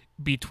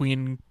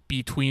between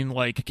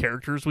like,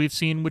 characters we've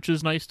seen, which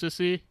is nice to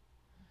see.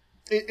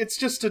 It's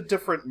just a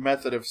different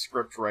method of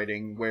script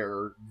writing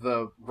where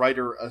the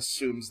writer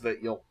assumes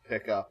that you'll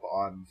pick up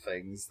on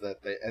things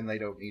and they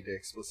don't need to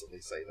explicitly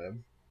say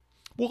them.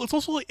 Well, it's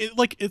also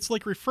it's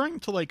like referring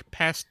to like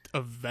past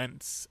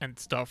events and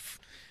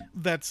stuff.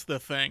 That's the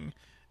thing,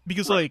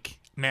 because like,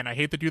 man, I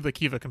hate to do the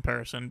Kiva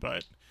comparison,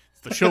 but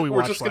it's the show we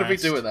watched. We're just going to be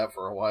doing that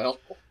for a while.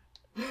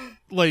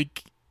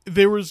 Like,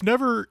 there was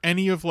never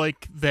any of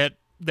like that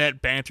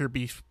banter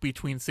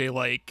between say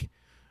like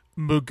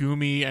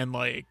Megumi and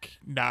like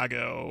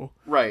Nago,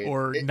 right,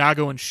 or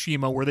Nago and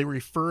Shima, where they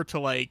refer to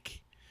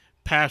like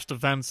past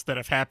events that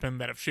have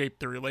happened that have shaped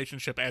their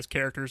relationship as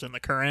characters in the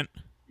current.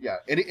 Yeah,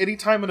 any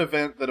time an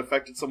event that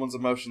affected someone's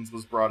emotions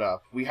was brought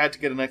up, we had to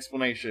get an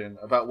explanation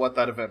about what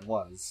that event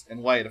was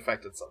and why it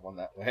affected someone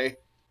that way.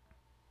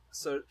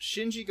 So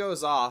Shinji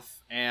goes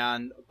off,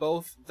 and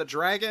both the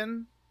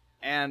dragon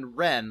and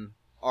Ren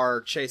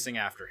are chasing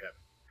after him.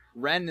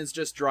 Ren is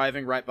just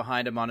driving right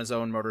behind him on his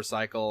own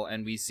motorcycle,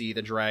 and we see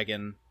the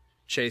dragon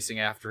chasing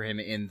after him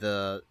in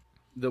the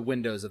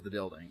windows of the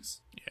buildings.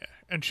 Yeah,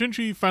 and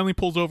Shinji finally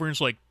pulls over and is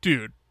like,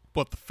 dude,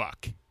 what the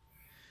fuck?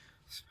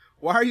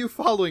 Why are you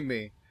following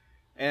me?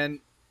 And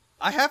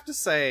I have to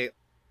say,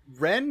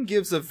 Ren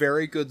gives a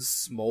very good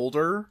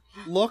smolder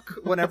look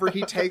whenever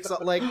he takes...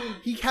 like,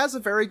 he has a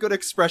very good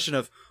expression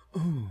of,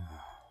 ooh,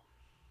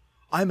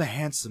 I'm a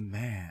handsome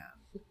man.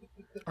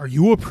 Are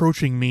you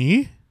approaching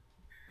me?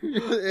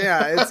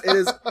 Yeah, it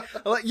is.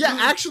 Yeah,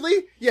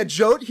 actually, yeah,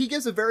 he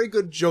gives a very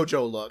good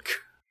JoJo look.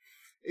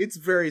 It's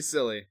very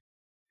silly.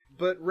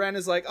 But Ren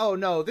is like, oh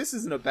no, this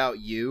isn't about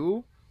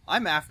you.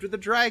 I'm after the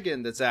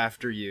dragon that's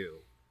after you.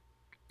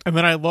 And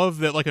then I love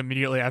that, like,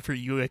 immediately after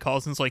Yue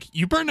calls and is like,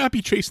 you better not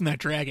be chasing that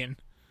dragon.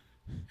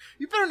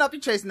 You better not be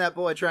chasing that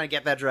boy trying to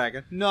get that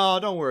dragon. No,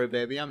 don't worry,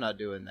 baby, I'm not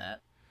doing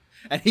that.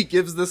 And he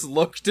gives this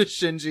look to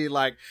Shinji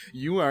like,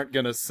 you aren't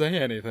gonna say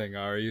anything,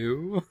 are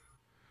you?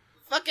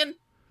 Fucking...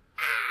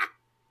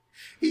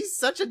 He's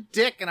such a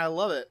dick, and I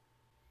love it.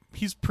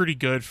 He's pretty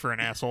good for an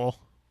asshole.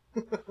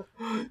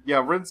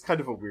 Yeah, Ren's kind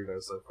of a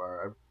weirdo so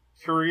far. I'm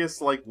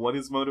curious, like, what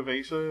his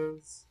motivation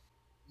is.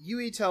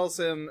 Yui tells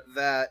him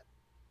that,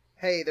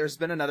 hey, there's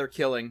been another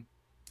killing.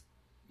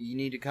 You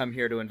need to come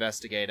here to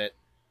investigate it.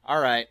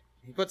 Alright.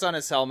 He puts on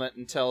his helmet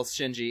and tells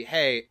Shinji,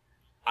 hey,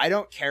 I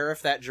don't care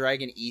if that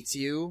dragon eats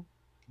you,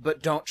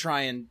 but don't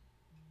try and...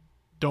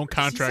 Don't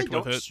contract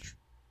with it.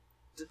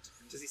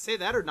 Does he say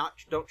that or not?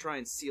 Don't try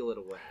and seal it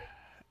away.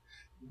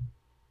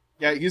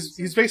 Yeah,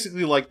 he's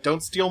basically like,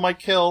 don't steal my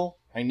kill.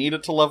 I need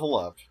it to level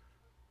up.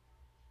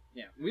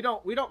 Yeah, we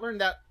don't learn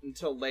that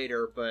until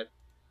later, but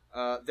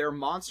they're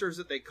monsters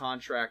that they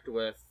contract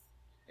with.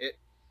 It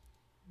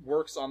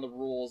works on the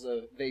rules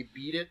of they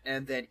beat it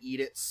and then eat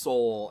its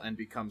soul and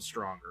become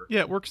stronger. Yeah,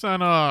 it works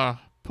on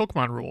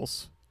Pokemon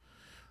rules.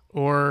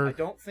 Or I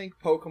don't think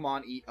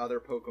Pokemon eat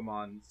other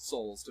Pokemon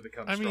souls to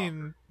become stronger. I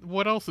mean,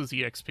 what else is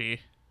EXP?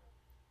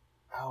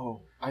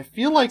 Oh, I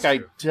feel like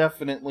I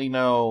definitely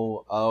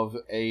know of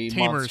a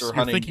Tamers. monster hunting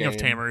game. You're thinking of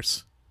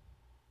Tamers.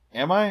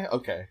 Am I?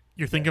 Okay.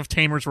 You're thinking of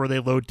Tamers where they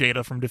load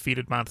data from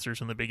defeated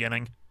monsters in the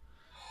beginning.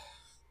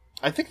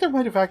 I think there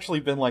might have actually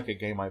been like a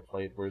game I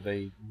played where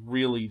they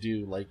really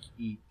do like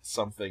eat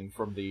something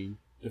from the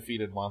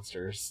defeated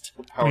monsters to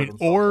I power mean,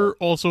 themselves or up.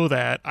 also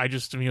that I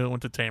just immediately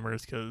went to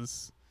Tamers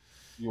because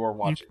You are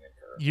watching it.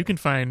 Currently. you can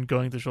find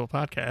Going Digital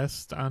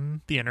Podcast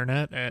on the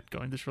internet at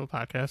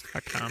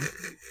goingdigitalpodcast.com.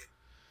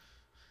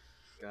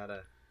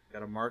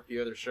 Gotta mark the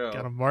other show.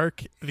 Gotta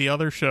mark the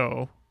other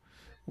show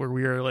where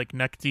we are like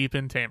neck deep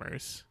in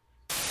Tamers.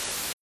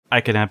 I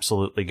can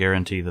absolutely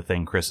guarantee the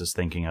thing Chris is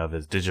thinking of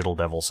is Digital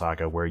Devil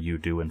Saga, where you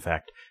do, in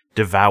fact,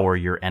 devour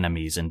your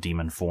enemies in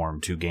demon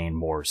form to gain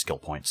more skill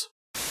points.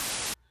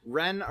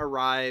 Ren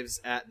arrives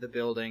at the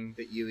building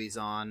that Yui's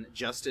on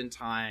just in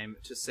time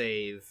to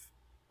save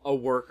a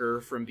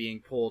worker from being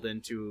pulled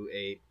into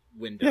a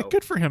window. Yeah,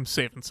 good for him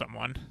saving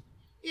someone.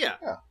 Yeah.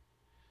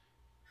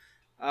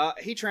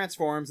 He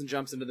transforms and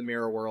jumps into the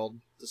mirror world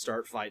to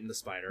start fighting the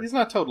spider. He's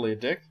not totally a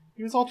dick.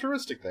 He was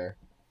altruistic there.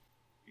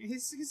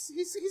 He's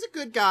a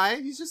good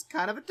guy. He's just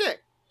kind of a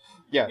dick.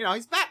 Yeah. You know,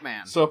 he's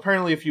Batman. So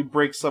apparently if you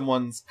break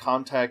someone's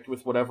contact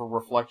with whatever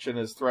reflection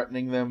is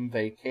threatening them,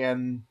 they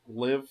can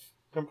live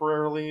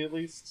temporarily at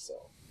least.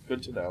 So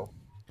good to know.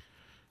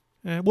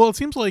 Well, it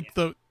seems like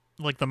the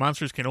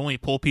monsters can only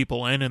pull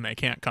people in and they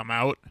can't come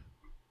out.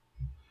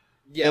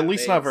 Yeah, at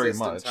least they not very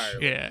exist much.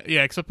 entirely.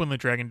 Yeah, except when the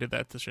dragon did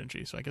that to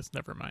Shinji, so I guess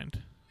never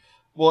mind.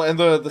 Well, and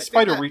the think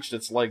spider that- reached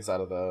its legs out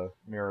of the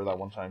mirror that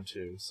one time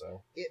too,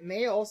 so... It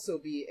may also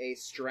be a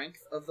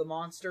strength of the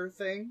monster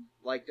thing,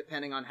 like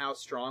depending on how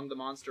strong the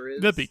monster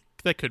is.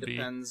 That could be.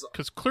 Depends.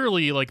 Because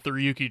clearly, like, the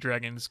Ryuki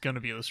dragon is going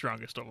to be the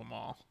strongest of them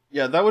all.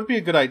 Yeah, that would be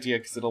a good idea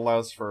because it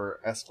allows for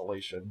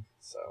escalation,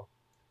 so...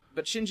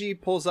 But Shinji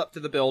pulls up to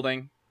the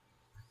building,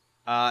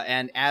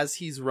 and as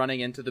he's running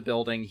into the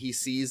building, he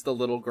sees the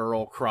little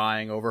girl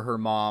crying over her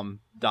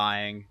mom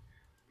dying,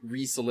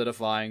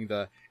 re-solidifying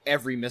the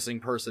every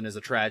missing person is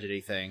a tragedy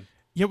thing.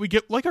 Yeah, we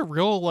get, like, a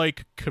real,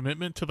 like,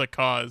 commitment to the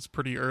cause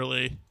pretty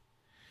early.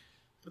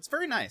 It's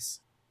very nice.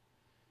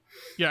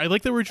 Yeah, I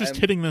like that we're just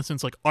hitting this and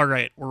it's like,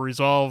 alright, we're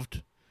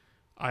resolved.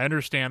 I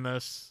understand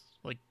this.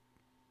 Like,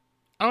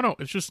 I don't know,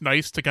 it's just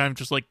nice to kind of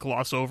just, like,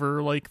 gloss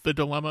over, like, the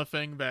dilemma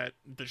thing that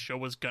the show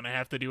was gonna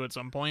have to do at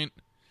some point.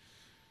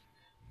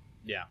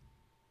 Yeah.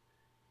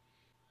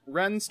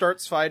 Ren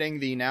starts fighting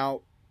the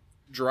now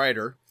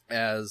Drider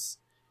as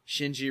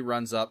Shinji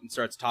runs up and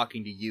starts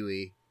talking to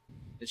Yui.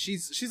 And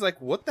she's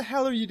like, "What the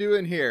hell are you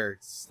doing here?"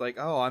 It's like,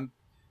 "Oh,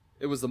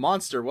 it was the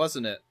monster,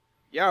 wasn't it?"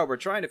 "Yeah, we're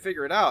trying to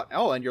figure it out."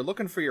 "Oh, and you're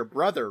looking for your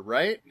brother,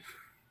 right?"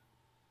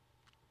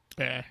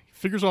 Yeah, he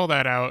figures all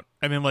that out,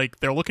 and then, like,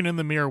 they're looking in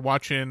the mirror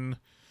watching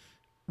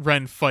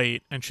Ren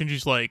fight, and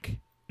Shinji's like,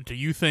 "Do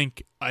you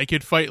think I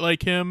could fight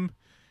like him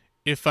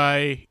if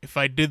I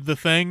did the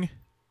thing?"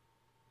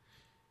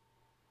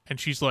 And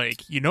she's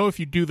like, if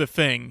you do the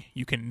thing,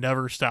 you can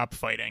never stop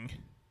fighting.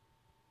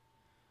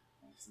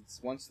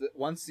 It's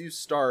once you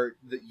start,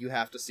 that you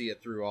have to see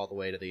it through all the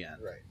way to the end.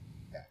 Right.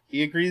 Yeah.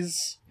 He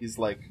agrees. He's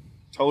like,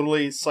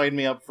 totally sign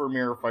me up for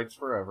mirror fights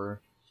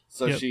forever.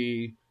 So Yep.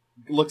 she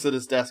looks at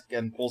his desk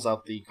and pulls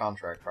out the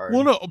contract card.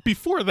 Well, no,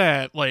 before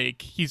that,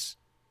 like, his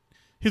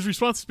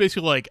response is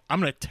basically like, "I'm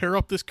going to tear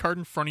up this card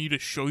in front of you to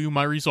show you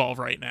my resolve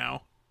right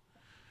now."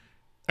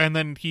 And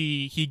then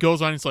he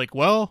goes on and he's like,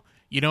 "Well,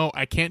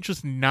 I can't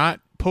just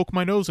not poke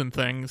my nose in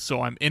things,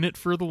 so I'm in it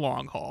for the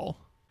long haul."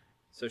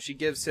 So she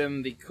gives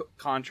him the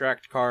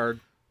contract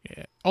card.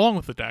 Yeah, along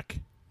with the deck.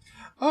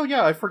 Oh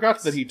yeah, I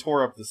forgot that he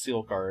tore up the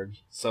seal card,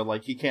 so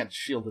like he can't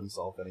shield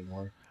himself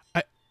anymore.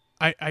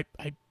 I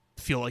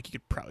feel like you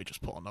could probably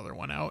just pull another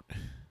one out.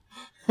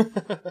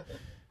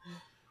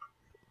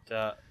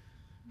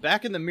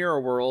 Back in the mirror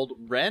world,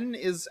 Ren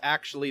is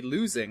actually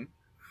losing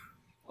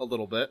a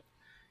little bit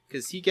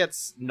because he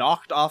gets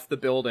knocked off the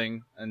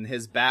building and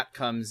his bat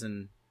comes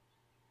and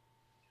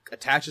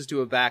attaches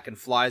to a back and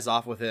flies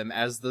off with him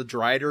as the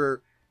Drider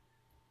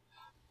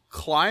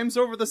climbs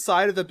over the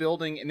side of the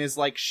building and is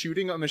like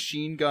shooting a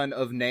machine gun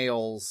of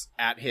nails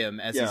at him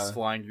as he's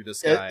flying through the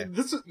sky.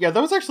 That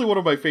was actually one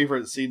of my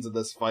favorite scenes of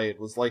this fight.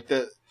 Was like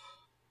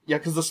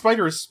because the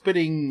spider is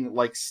spitting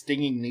like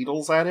stinging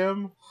needles at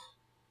him,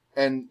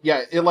 and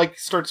yeah, it like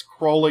starts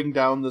crawling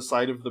down the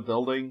side of the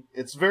building.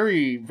 It's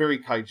very, very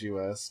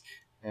kaiju-esque,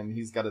 and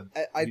he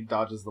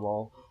dodges them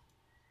all.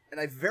 And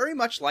I very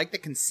much like the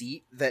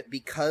conceit that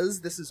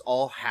because this is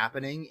all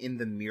happening in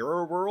the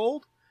mirror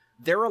world,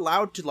 they're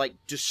allowed to, like,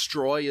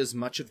 destroy as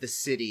much of the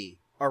city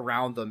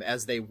around them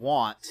as they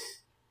want,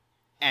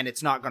 and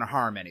it's not going to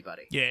harm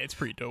anybody. Yeah, it's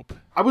pretty dope.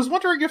 I was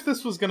wondering if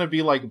this was going to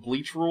be like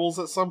Bleach rules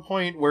at some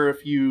point, where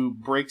if you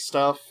break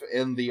stuff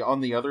on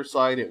the other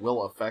side, it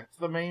will affect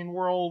the main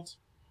world.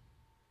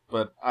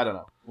 But I don't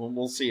know.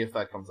 We'll see if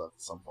that comes up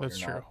at some point.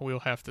 That's true. We'll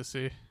have to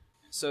see.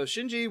 So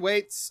Shinji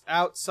waits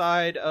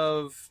outside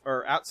of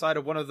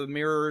one of the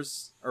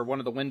mirrors, or one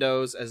of the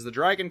windows, as the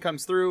dragon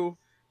comes through,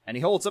 and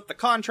he holds up the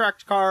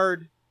contract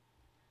card,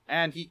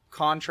 and he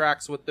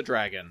contracts with the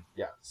dragon.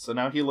 Yeah, so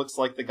now he looks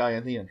like the guy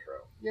in the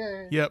intro.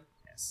 Yay! Yep.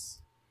 Yes.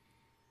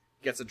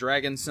 Gets a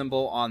dragon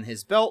symbol on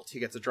his belt, he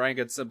gets a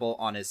dragon symbol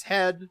on his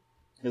head.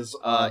 His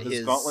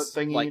gauntlet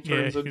thingy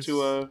turns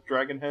into a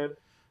dragon head.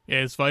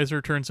 Yeah, his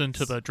visor turns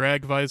into the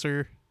drag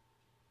visor.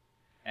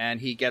 and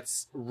he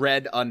gets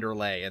red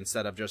underlay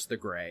instead of just the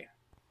gray.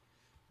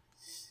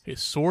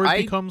 His sword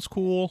becomes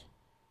cool.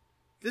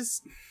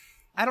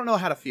 I don't know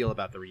how to feel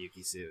about the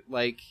Ryuki suit.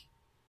 Like,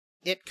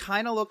 it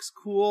kind of looks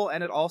cool,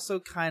 and it also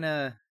kind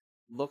of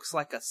looks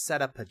like a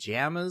set of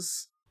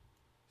pajamas.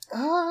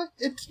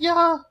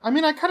 Yeah. I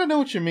mean, I kind of know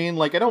what you mean.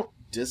 Like, I don't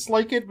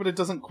dislike it, but it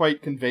doesn't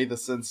quite convey the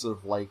sense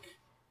of, like,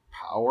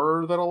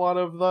 power that a lot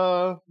of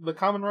the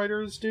Kamen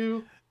Riders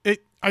do.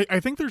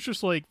 I think there's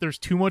just, like, there's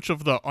too much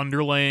of the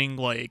underlaying,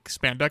 like,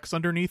 spandex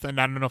underneath and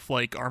not enough,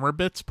 like, armor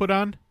bits put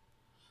on.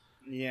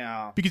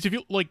 Yeah. Because if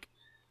you, like,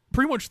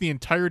 pretty much the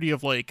entirety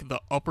of, like,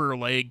 the upper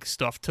leg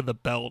stuff to the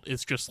belt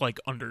is just, like,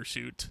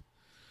 undersuit.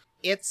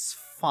 It's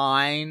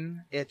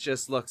fine. It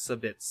just looks a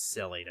bit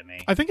silly to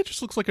me. I think it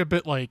just looks like a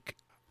bit, like,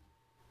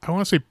 I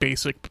want to say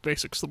basic, but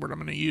basic's the word I'm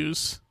going to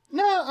use.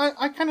 No,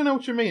 I kind of know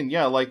what you mean.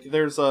 Yeah, like,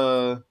 there's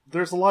a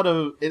lot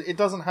of... It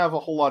doesn't have a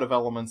whole lot of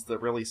elements that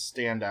really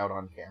stand out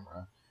on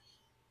camera.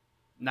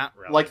 Not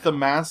really. Like, the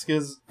mask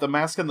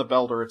and the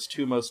belt are its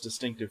two most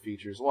distinctive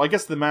features. Well, I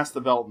guess the mask,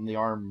 the belt, and the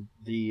arm,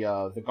 the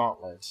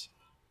gauntlet.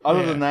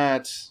 Other than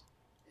that,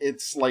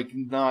 it's, like,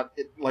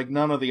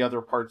 none of the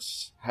other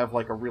parts have,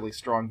 like, a really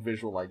strong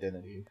visual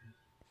identity.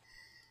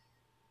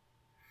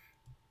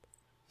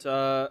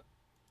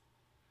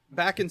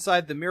 Back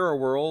inside the mirror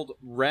world,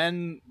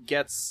 Ren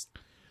gets...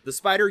 The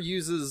spider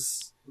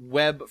uses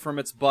web from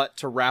its butt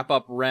to wrap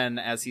up Ren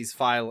as he's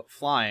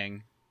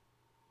flying.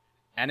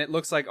 And it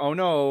looks like, oh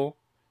no,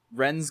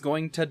 Ren's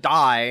going to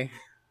die.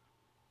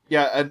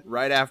 Yeah, and...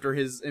 Right after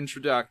his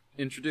introduced.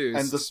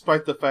 And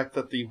despite the fact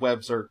that the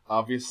webs are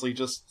obviously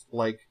just,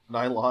 like,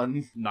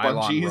 nylon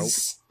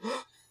bungees.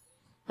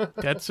 Rope.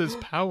 That's his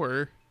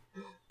power.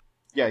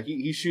 Yeah,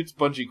 he shoots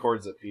bungee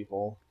cords at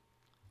people.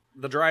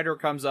 The Drider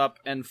comes up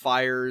and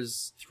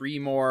fires 3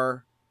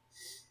 more.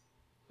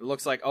 It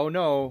looks like, oh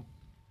no,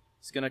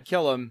 it's gonna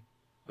kill him.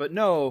 But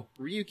no,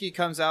 Ryuki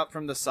comes out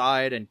from the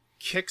side and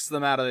kicks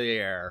them out of the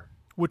air.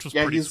 Which was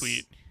pretty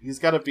sweet. He's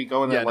gotta be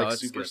going at, like,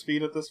 super good.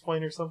 speed at this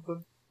point or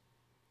something.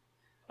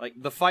 Like,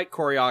 the fight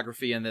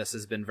choreography in this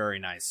has been very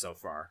nice so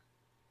far.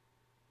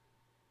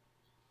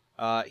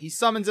 He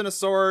summons in a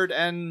sword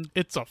and...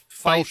 It's a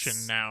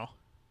falchion now.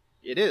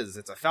 It is.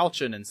 It's a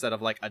falchion instead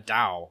of, like, a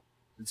dao.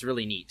 It's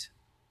really neat.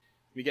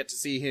 We get to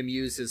see him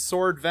use his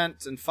sword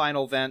vent and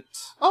final vent.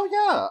 Oh,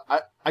 yeah.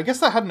 I guess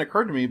that hadn't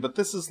occurred to me, but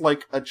this is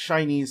like a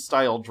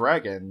Chinese-style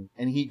dragon,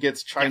 and he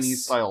gets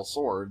Chinese-style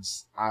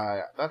swords.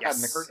 That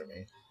hadn't occurred to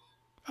me.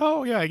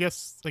 Oh, yeah, I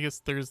guess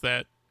there's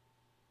that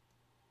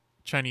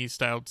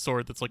Chinese-styled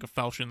sword that's like a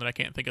falchion that I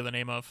can't think of the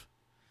name of.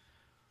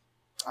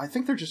 I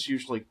think they're just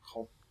usually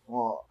called...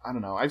 Well, I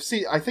don't know. I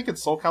think in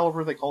Soul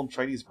Calibur they call them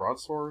Chinese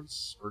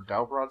broadswords, or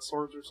Dao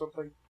broadswords or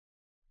something.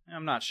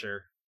 I'm not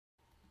sure.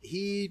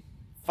 He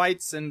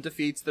fights and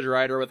defeats the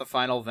Drider with a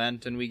final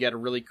vent, and we get a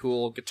really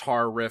cool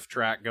guitar riff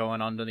track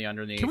going under the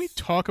underneath. Can we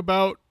talk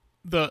about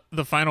the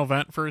final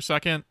vent for a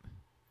second?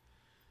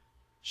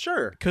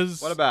 Sure.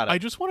 Because what about it? I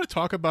just want to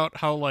talk about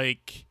how,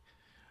 like,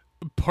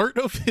 part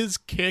of his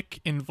kick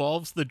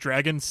involves the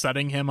dragon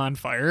setting him on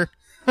fire.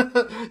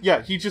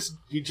 Yeah, he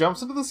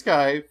jumps into the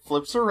sky,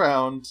 flips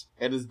around,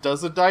 and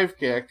does a dive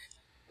kick,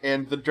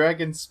 and the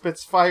dragon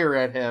spits fire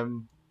at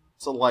him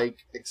to,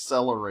 like,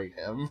 accelerate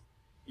him.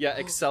 Yeah,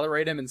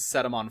 accelerate him and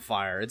set him on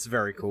fire. It's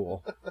very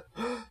cool.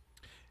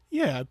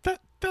 Yeah,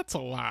 that's a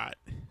lot.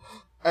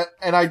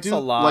 And I do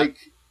like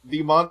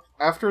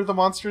after the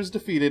monster is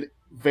defeated,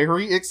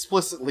 very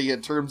explicitly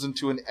it turns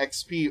into an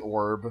XP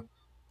orb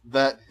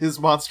that his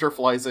monster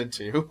flies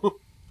into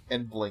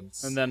and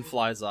blinks. And then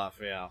flies off,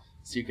 yeah.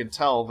 So you can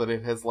tell that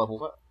it has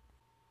leveled up.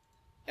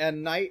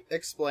 And Knight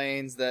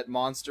explains that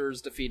monsters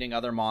defeating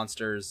other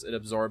monsters, it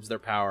absorbs their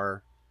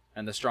power,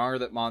 and the stronger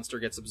that monster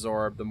gets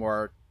absorbed, the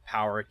more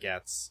power it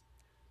gets.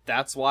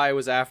 That's why I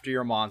was after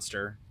your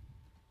monster.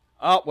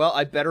 Oh, well,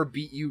 I better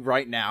beat you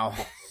right now.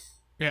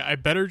 Yeah, I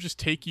better just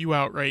take you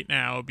out right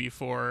now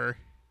before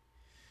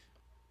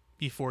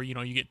you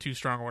know, you get too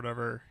strong or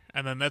whatever.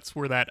 And then that's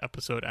where that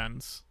episode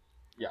ends.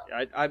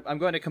 Yeah. I'm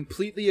going to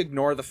completely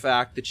ignore the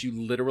fact that you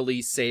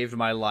literally saved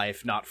my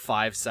life not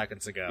 5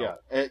 seconds ago.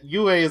 Yeah.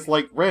 Yue is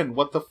like, Ren,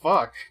 what the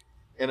fuck?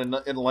 In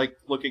like,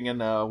 looking in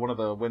one of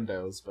the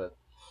windows, but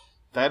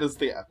that is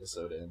the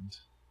episode end.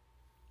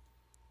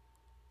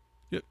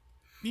 Yep.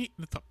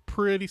 It's a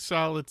pretty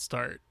solid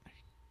start.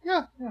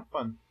 Yeah,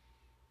 fun.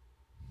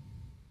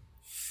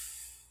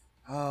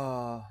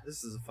 Oh,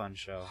 this is a fun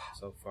show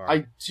so far.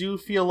 I do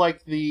feel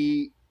like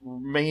the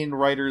main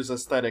writer's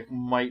aesthetic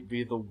might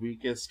be the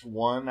weakest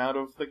one out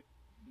of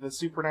the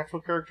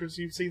supernatural characters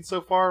you've seen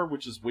so far,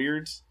 which is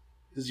weird,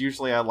 because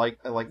usually I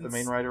like the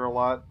main writer a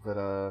lot,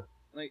 but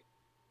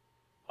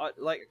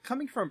like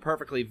coming from a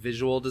perfectly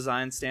visual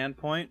design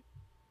standpoint,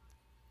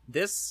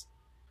 this,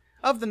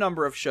 of the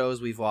number of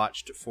shows we've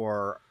watched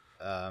for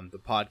the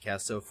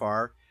podcast so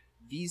far,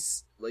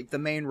 these, like, the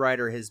main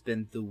writer has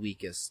been the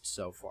weakest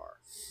so far,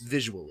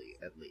 visually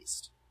at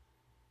least.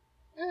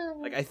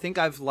 Like, I think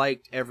I've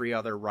liked every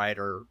other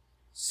writer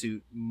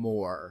suit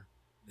more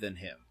than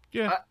him.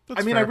 Yeah,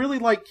 I mean, fair. I really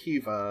like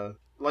Kiva.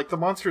 like the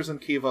monsters in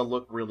Kiva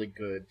look really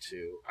good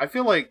too. I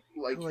feel like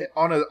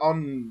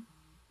on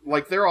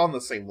they're on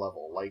the same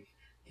level. Like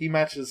he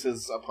matches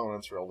his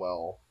opponents real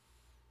well,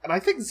 and I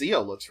think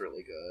Zio looks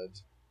really good.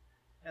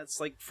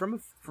 It's like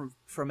from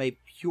a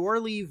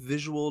purely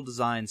visual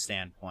design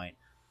standpoint,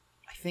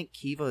 I think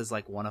Kiva is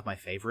like one of my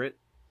favorite.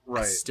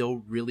 Right. I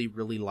still really,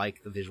 really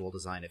like the visual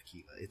design of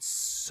Kiva. It's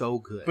so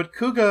good. But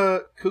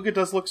Kuga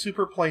does look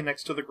super plain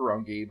next to the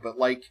Gorongi, but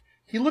like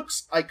he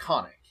looks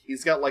iconic.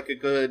 He's got like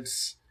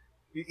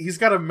he's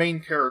got a main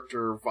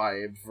character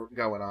vibe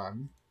going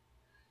on.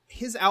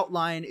 His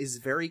outline is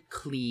very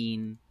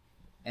clean,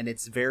 and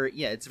it's very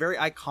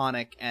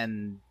iconic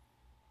and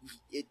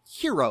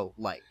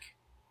hero-like.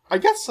 I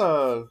guess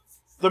the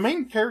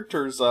main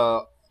character's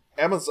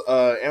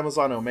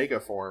Amazon Omega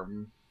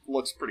form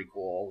looks pretty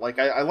cool. Like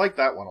I like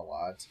that one a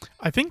lot.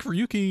 I think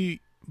Ryuki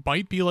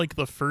might be like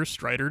the first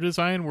Strider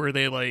design where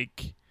they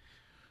like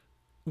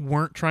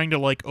weren't trying to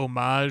like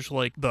homage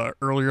like the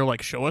earlier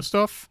like Showa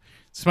stuff.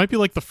 This might be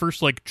like the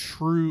first like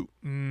true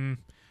I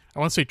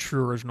want to say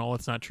true original,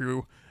 it's not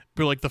true,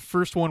 but like the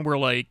first one where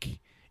like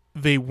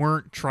they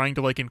weren't trying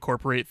to like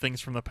incorporate things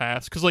from the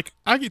past, because like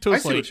Agito's I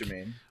see like what you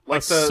mean.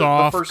 Like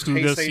the first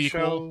Kuga Heisei sequel.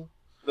 show,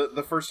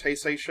 the first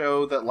Heisei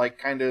show that like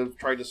kind of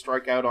tried to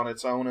strike out on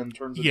its own in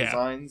terms of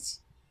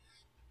designs.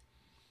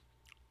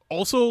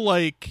 Also,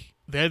 like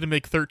they had to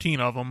make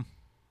 13 of them.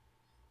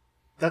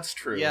 That's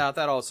true. Yeah,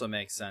 that also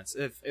makes sense.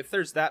 If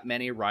there's that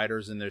many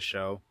writers in this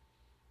show,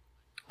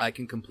 I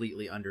can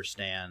completely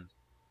understand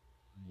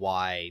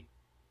why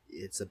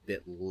it's a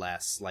bit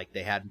less. Like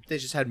they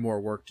just had more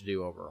work to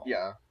do overall.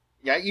 Yeah.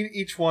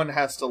 Each one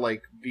has to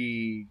like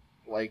be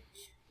like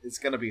it's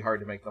gonna be hard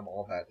to make them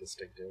all that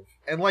distinctive.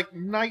 And like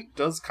Knight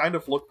does kind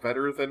of look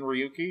better than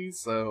Ryuki,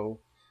 so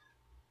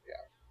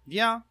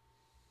yeah.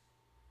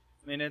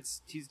 I mean,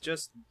 he's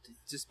just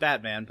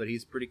Batman, but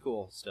he's pretty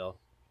cool still.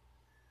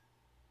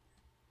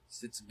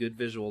 It's a good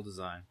visual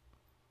design.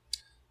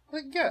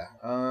 But yeah,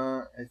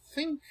 I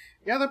think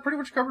that pretty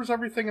much covers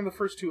everything in the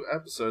first 2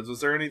 episodes. Was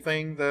there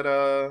anything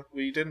that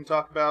we didn't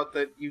talk about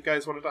that you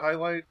guys wanted to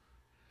highlight?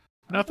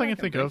 Nothing I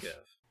can think of.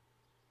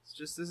 It's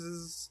just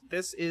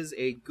this is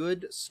a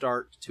good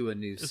start to a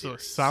new series.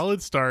 It's a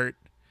solid start.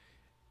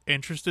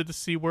 Interested to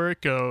see where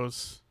it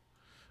goes.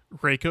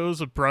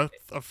 Reiko's a breath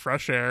of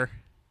fresh air.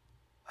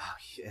 Oh,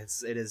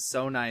 it is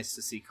so nice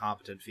to see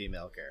competent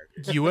female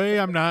characters. Yue,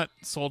 I'm not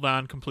sold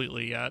on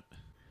completely yet.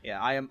 Yeah,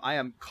 I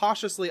am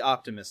cautiously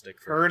optimistic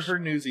for her and her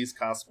Newsies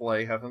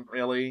cosplay haven't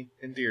really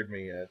endeared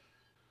me yet.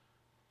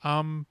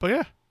 But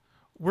yeah,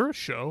 we're a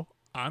show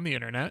on the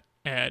internet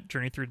at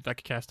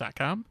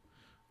journeythroughthedecacast.com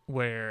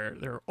where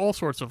there are all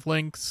sorts of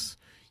links.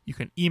 You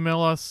can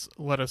email us,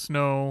 let us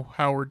know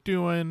how we're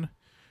doing,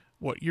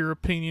 what your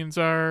opinions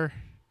are,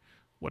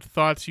 what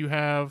thoughts you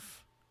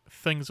have,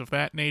 things of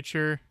that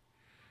nature.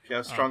 If you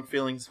have strong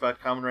feelings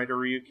about Kamen Rider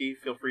Ryuki,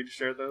 feel free to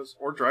share those,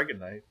 or Dragon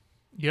Knight.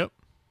 Yep.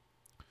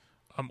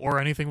 Or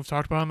anything we've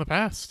talked about in the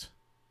past.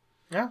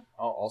 Yeah,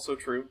 also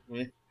true.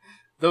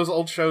 Those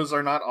old shows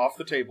are not off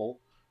the table.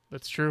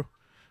 That's true.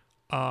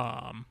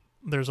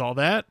 There's all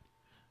that.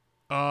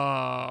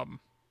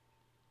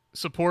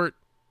 Support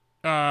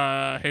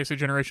Heisei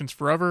Generations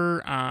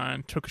Forever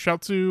on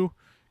Tokusatsu,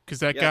 because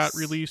that got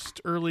released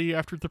early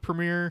after the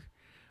premiere.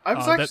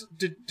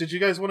 Did you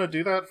guys want to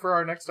do that for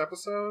our next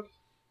episode?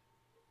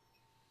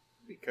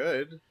 We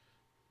could.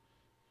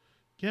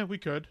 Yeah, we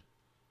could.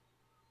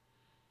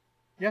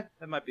 Yeah,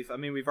 that might be fun.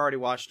 I mean, we've already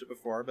watched it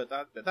before, but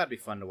that'd be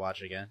fun to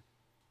watch again.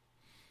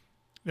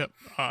 Yep.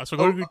 So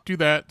go do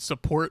that.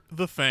 Support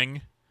the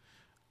thing.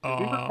 Did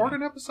we record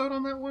an episode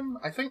on that one?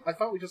 I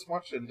thought we just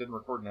watched it and didn't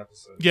record an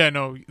episode. Yeah,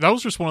 no, that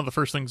was just one of the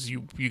first things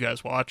you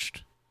guys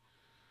watched.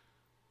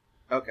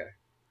 Okay.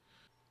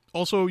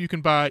 Also, you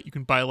can buy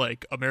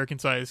like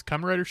American-sized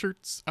Kamen Rider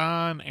shirts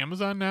on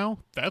Amazon now.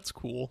 That's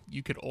cool.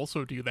 You could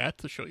also do that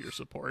to show your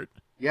support.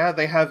 Yeah,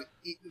 they have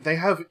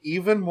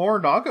even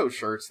more Nago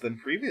shirts than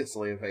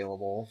previously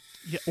available.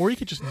 Yeah, or you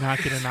could just not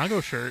get a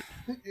Nago shirt.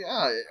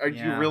 Yeah,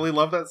 you really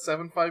love that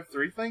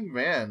 753 thing?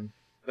 Man,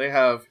 they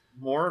have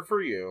more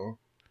for you.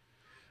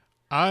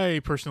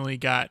 I personally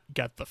got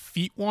the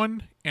feet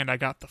one, and I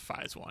got the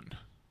Fies one.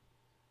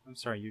 I'm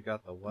sorry, you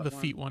got the what? The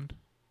feet one.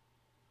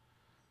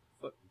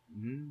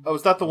 Oh,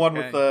 is that the one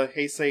with the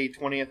Heisei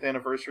 20th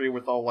anniversary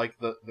with all like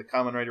the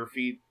Kamen Rider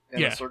feet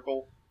in a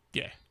circle?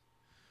 Yeah.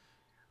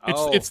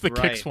 It's the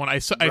Kicks one. I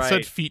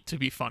said feet to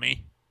be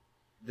funny.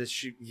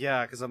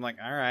 Because I'm like,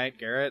 all right,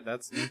 Garrett,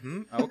 that's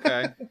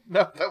okay.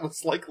 No, that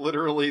was like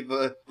literally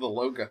the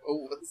logo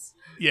was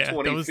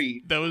 20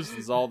 feet. That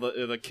was all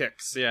the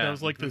Kicks. Yeah, that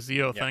was like the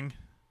Zio thing.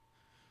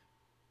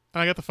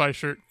 I got the Fies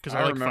shirt because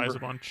I like Fies a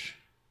bunch.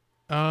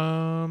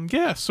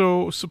 Yeah.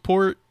 So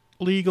support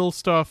legal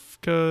stuff,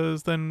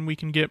 because then we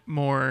can get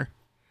more.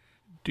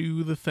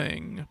 Do the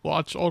thing.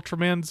 Watch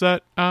Ultraman Z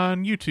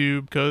on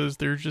YouTube, because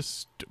they're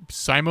just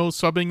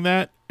subbing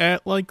that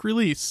at like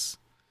release.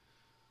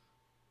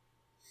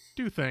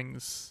 Do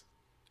things.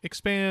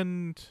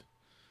 Expand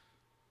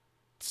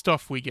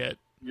stuff we get.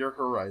 Your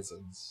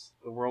horizons.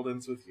 The world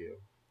ends with you.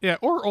 Yeah,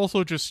 or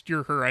also just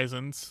your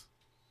horizons.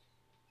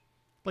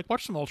 Like,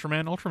 watch some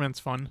Ultraman. Ultraman's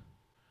fun.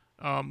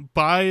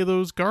 Buy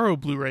those Garo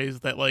Blu-rays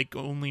that, like,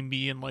 only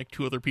me and, like,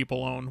 2 other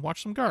people own.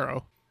 Watch some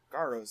Garo.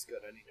 Garo's good.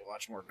 I need to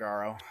watch more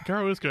Garo.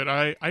 Garo is good.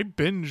 I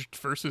binged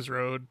Versus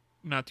Road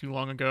not too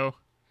long ago.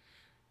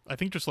 I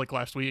think just, like,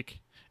 last week.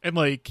 And,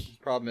 like...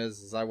 Problem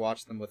is I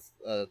watch them with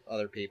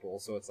other people,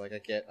 so it's like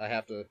I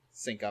have to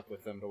sync up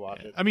with them to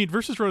watch it. I mean,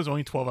 Versus Road is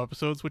only 12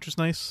 episodes, which is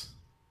nice.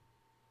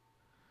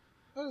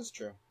 That is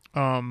true.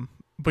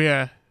 But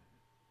yeah,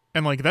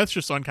 and like that's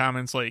just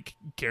uncommon. It's like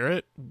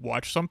Garrett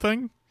watched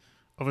something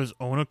of his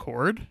own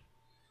accord.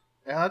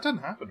 Yeah, that doesn't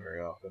happen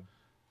very often.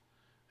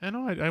 I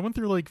know. I went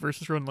through like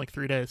Versus Road in like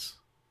 3 days.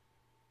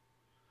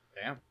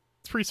 Damn.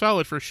 It's pretty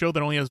solid for a show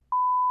that only has.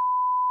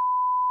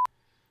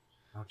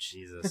 Oh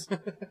Jesus.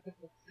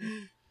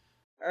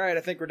 All right,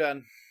 I think we're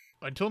done.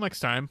 Until next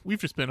time, we've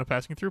just been a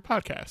Passing Through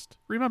podcast.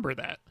 Remember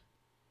that.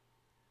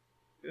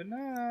 Good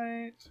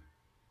night.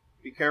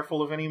 Be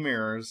careful of any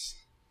mirrors.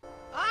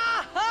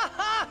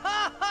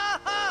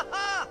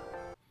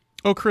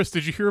 Oh, Chris,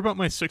 did you hear about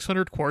my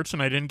 600 quartz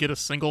and I didn't get a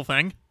single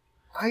thing?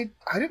 I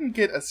didn't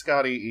get a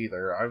Scotty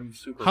either. I'm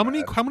super How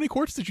mad. many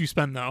quartz did you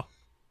spend though?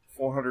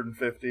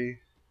 450.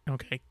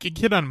 Okay,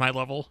 get on my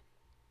level.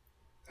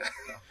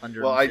 150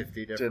 Well, I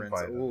difference. did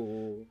buy them.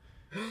 Ooh.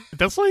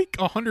 That's like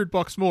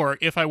 $100 more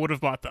if I would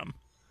have bought them.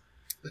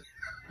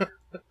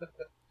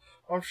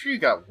 I'm sure you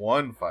got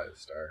one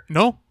 5-star.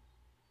 No,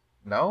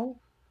 No?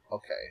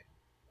 Okay.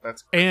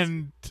 That's crazy.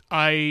 and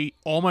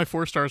all my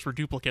 4 stars were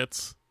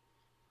duplicates.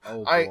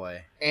 Oh I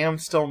boy. am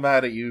still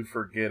mad at you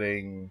for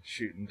getting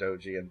Shootin'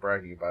 Doji and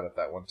bragging about it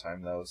that one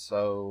time, though.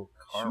 So,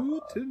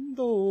 karma. Shootin'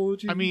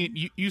 Doji. I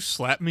mean, you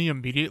slapped me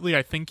immediately.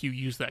 I think you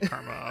used that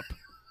karma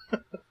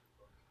up.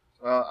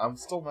 I'm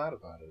still mad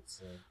about it.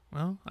 So.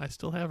 Well, I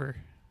still have her.